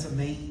 That's a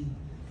main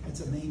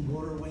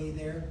waterway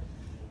there.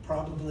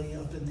 Probably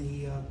up in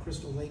the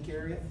Crystal Lake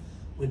area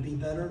would be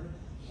better,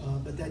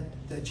 but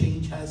that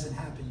change hasn't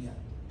happened yet.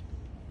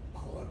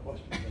 I'll have a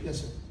question.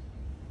 Yes, sir.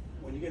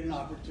 When you get an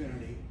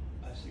opportunity,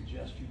 I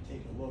suggest you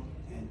take a look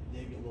and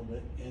dig a little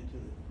bit into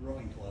the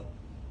rowing club.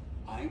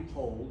 I'm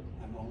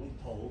only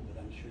told,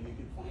 but I'm sure you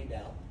can find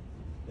out,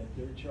 that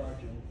they're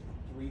charging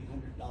 $300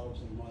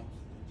 a month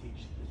to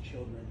teach the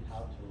children how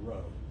to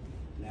row.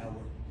 Now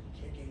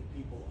we're kicking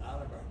people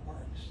out of our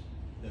parks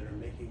that are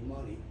making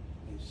money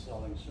and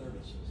selling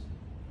services.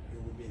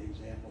 Here would be an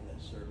example of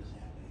that service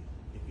happening.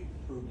 If you can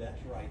prove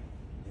that's right,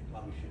 they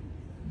probably shouldn't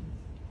be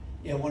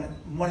there. Yeah,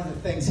 one of the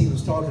things he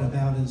was talking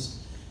about is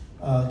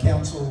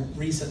council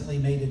recently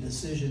made a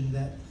decision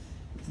that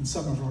in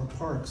some of our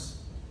parks,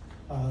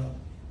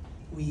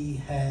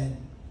 we had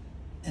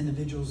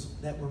individuals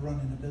that were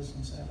running a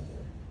business out of there.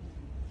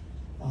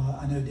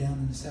 I know down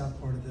in the south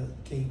part of the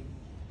Cape,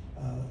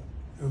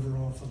 over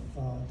off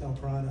of Del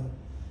Prado,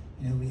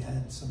 you know, we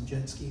had some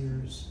jet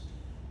skiers,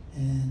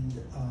 and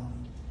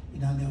you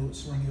know, I know at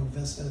Serenio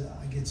Vista,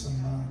 I get some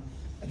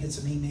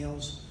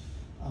emails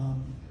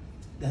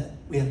that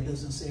we had a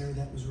business there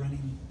that was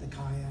renting the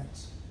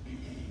kayaks.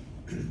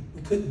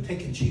 We couldn't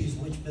pick and choose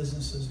which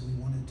businesses we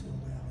wanted to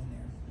allow in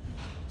there.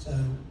 So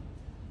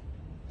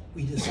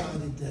we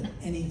decided that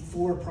any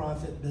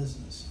for-profit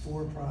business,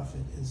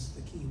 for-profit is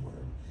the key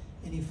word,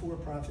 any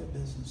for-profit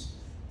business,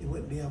 they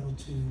wouldn't be able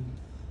to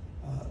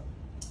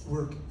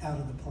work out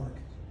of the park.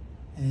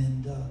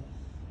 And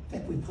I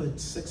think we put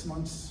 6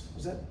 months,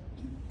 was that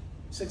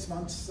 6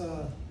 months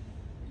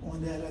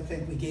on that? I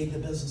think we gave the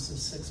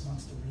businesses 6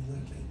 months to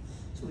relocate.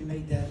 So we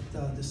made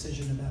that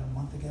decision about a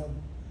month ago.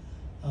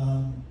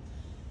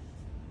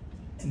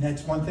 And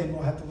that's one thing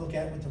we'll have to look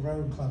at with the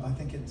Rowing Club. I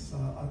think it's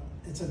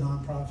a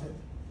nonprofit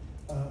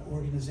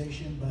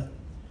organization, but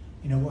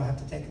you know, we'll have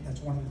to take it.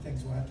 That's one of the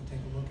things we'll have to take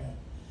a look at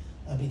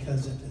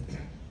because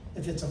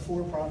if it's a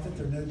for-profit,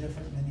 they're no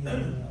different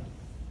than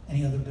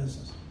any other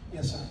business.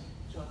 Yes, sir.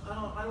 John,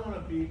 I don't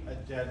want to beat a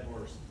dead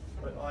horse,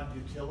 but on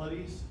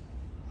utilities,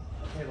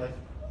 okay, like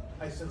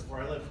I said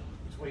before, I live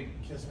between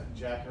Kismet and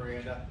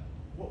Jacaranda.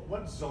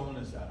 What zone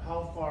is that?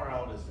 How far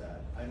out is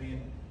that? I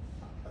mean,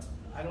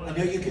 I don't. I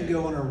know you can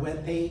go on our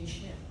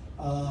webpage,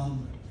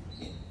 and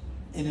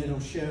it'll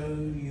show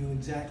you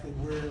exactly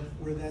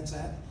where that's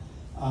at.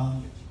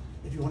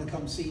 If you want to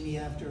come see me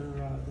after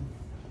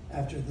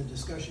the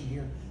discussion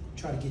here, I'll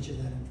try to get you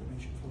that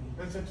information for you.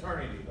 It's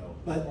eternity though,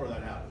 before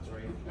that happens,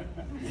 right?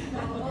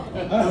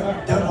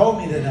 Don't hold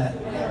me to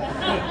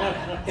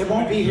that. It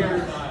won't be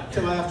here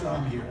till after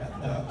I'm here.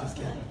 No, I'm just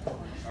kidding.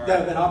 All No,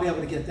 right. but I'll be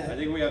able to get that. I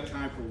think we have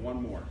time for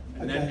one more,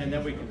 and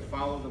then we can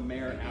follow the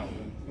mayor out.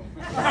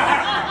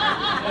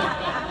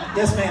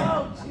 Yes, ma'am.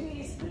 Oh,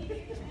 geez.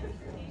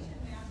 Transportation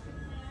master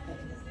plan,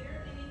 is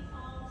there any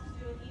call to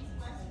do an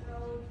east-west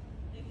road?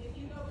 Like, if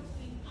you go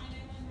between Pine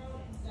Island Road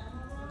and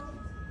Summer Road,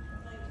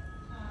 like,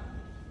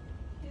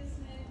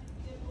 Kismet,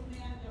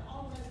 Diplomat, they're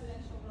all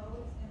residential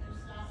roads and there's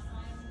stop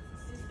signs.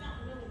 It's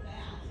not really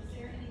bad. Is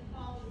there any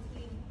call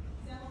between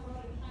Summer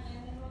Road and Pine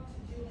Island Road to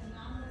do a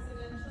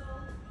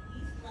non-residential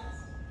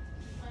east-west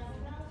traffic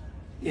route?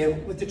 Yeah,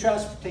 with the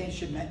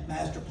transportation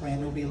master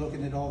plan, they'll be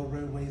looking at all the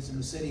roadways in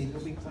the city.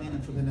 They'll be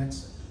planning for the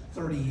next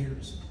 30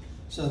 years.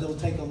 So they'll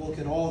take a look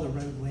at all the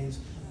roadways.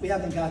 We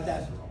haven't got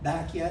that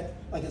back yet.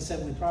 Like I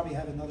said, we probably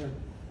have another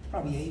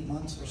 8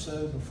 months or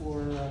so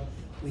before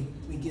we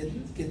get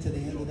to the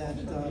end of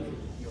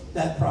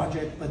that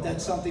project. But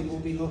that's something we'll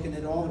be looking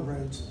at all the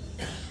roads.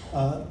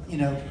 You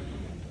know,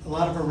 a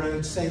lot of our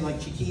roads, say like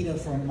Chiquita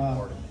from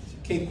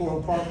Cape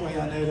Coral Parkway,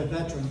 I know the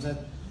veterans,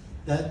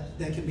 that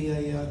can be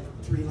a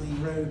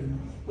 3-lane road, and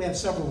we have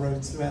several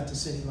roads throughout the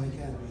city like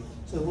that.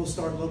 So we'll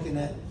start looking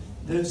at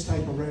those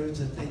type of roads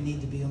that they need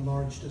to be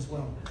enlarged as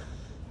well.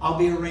 I'll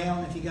be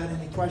around if you got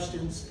any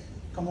questions.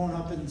 Come on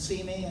up and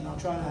see me, and I'll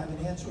try to have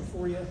an answer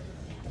for you.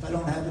 If I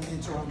don't have an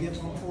answer, I'll get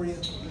one for you.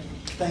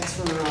 Thanks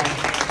for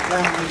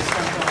allowing me to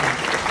step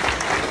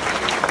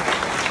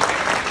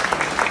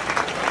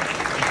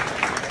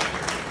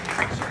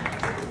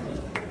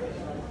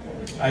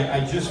on.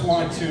 I just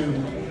want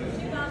to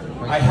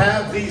I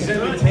have these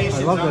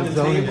invitations on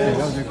the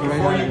tables.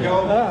 Before you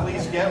go,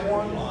 please get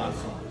one.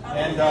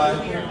 And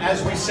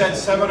as we said,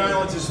 Seven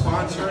Islands is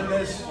sponsoring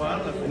this,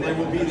 and they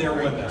will be there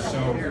with us.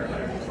 So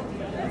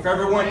if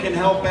everyone can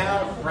help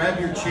out, grab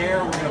your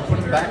chair. We're going to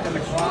put them back in the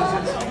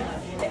closets.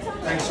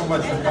 Thanks so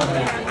much for coming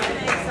in.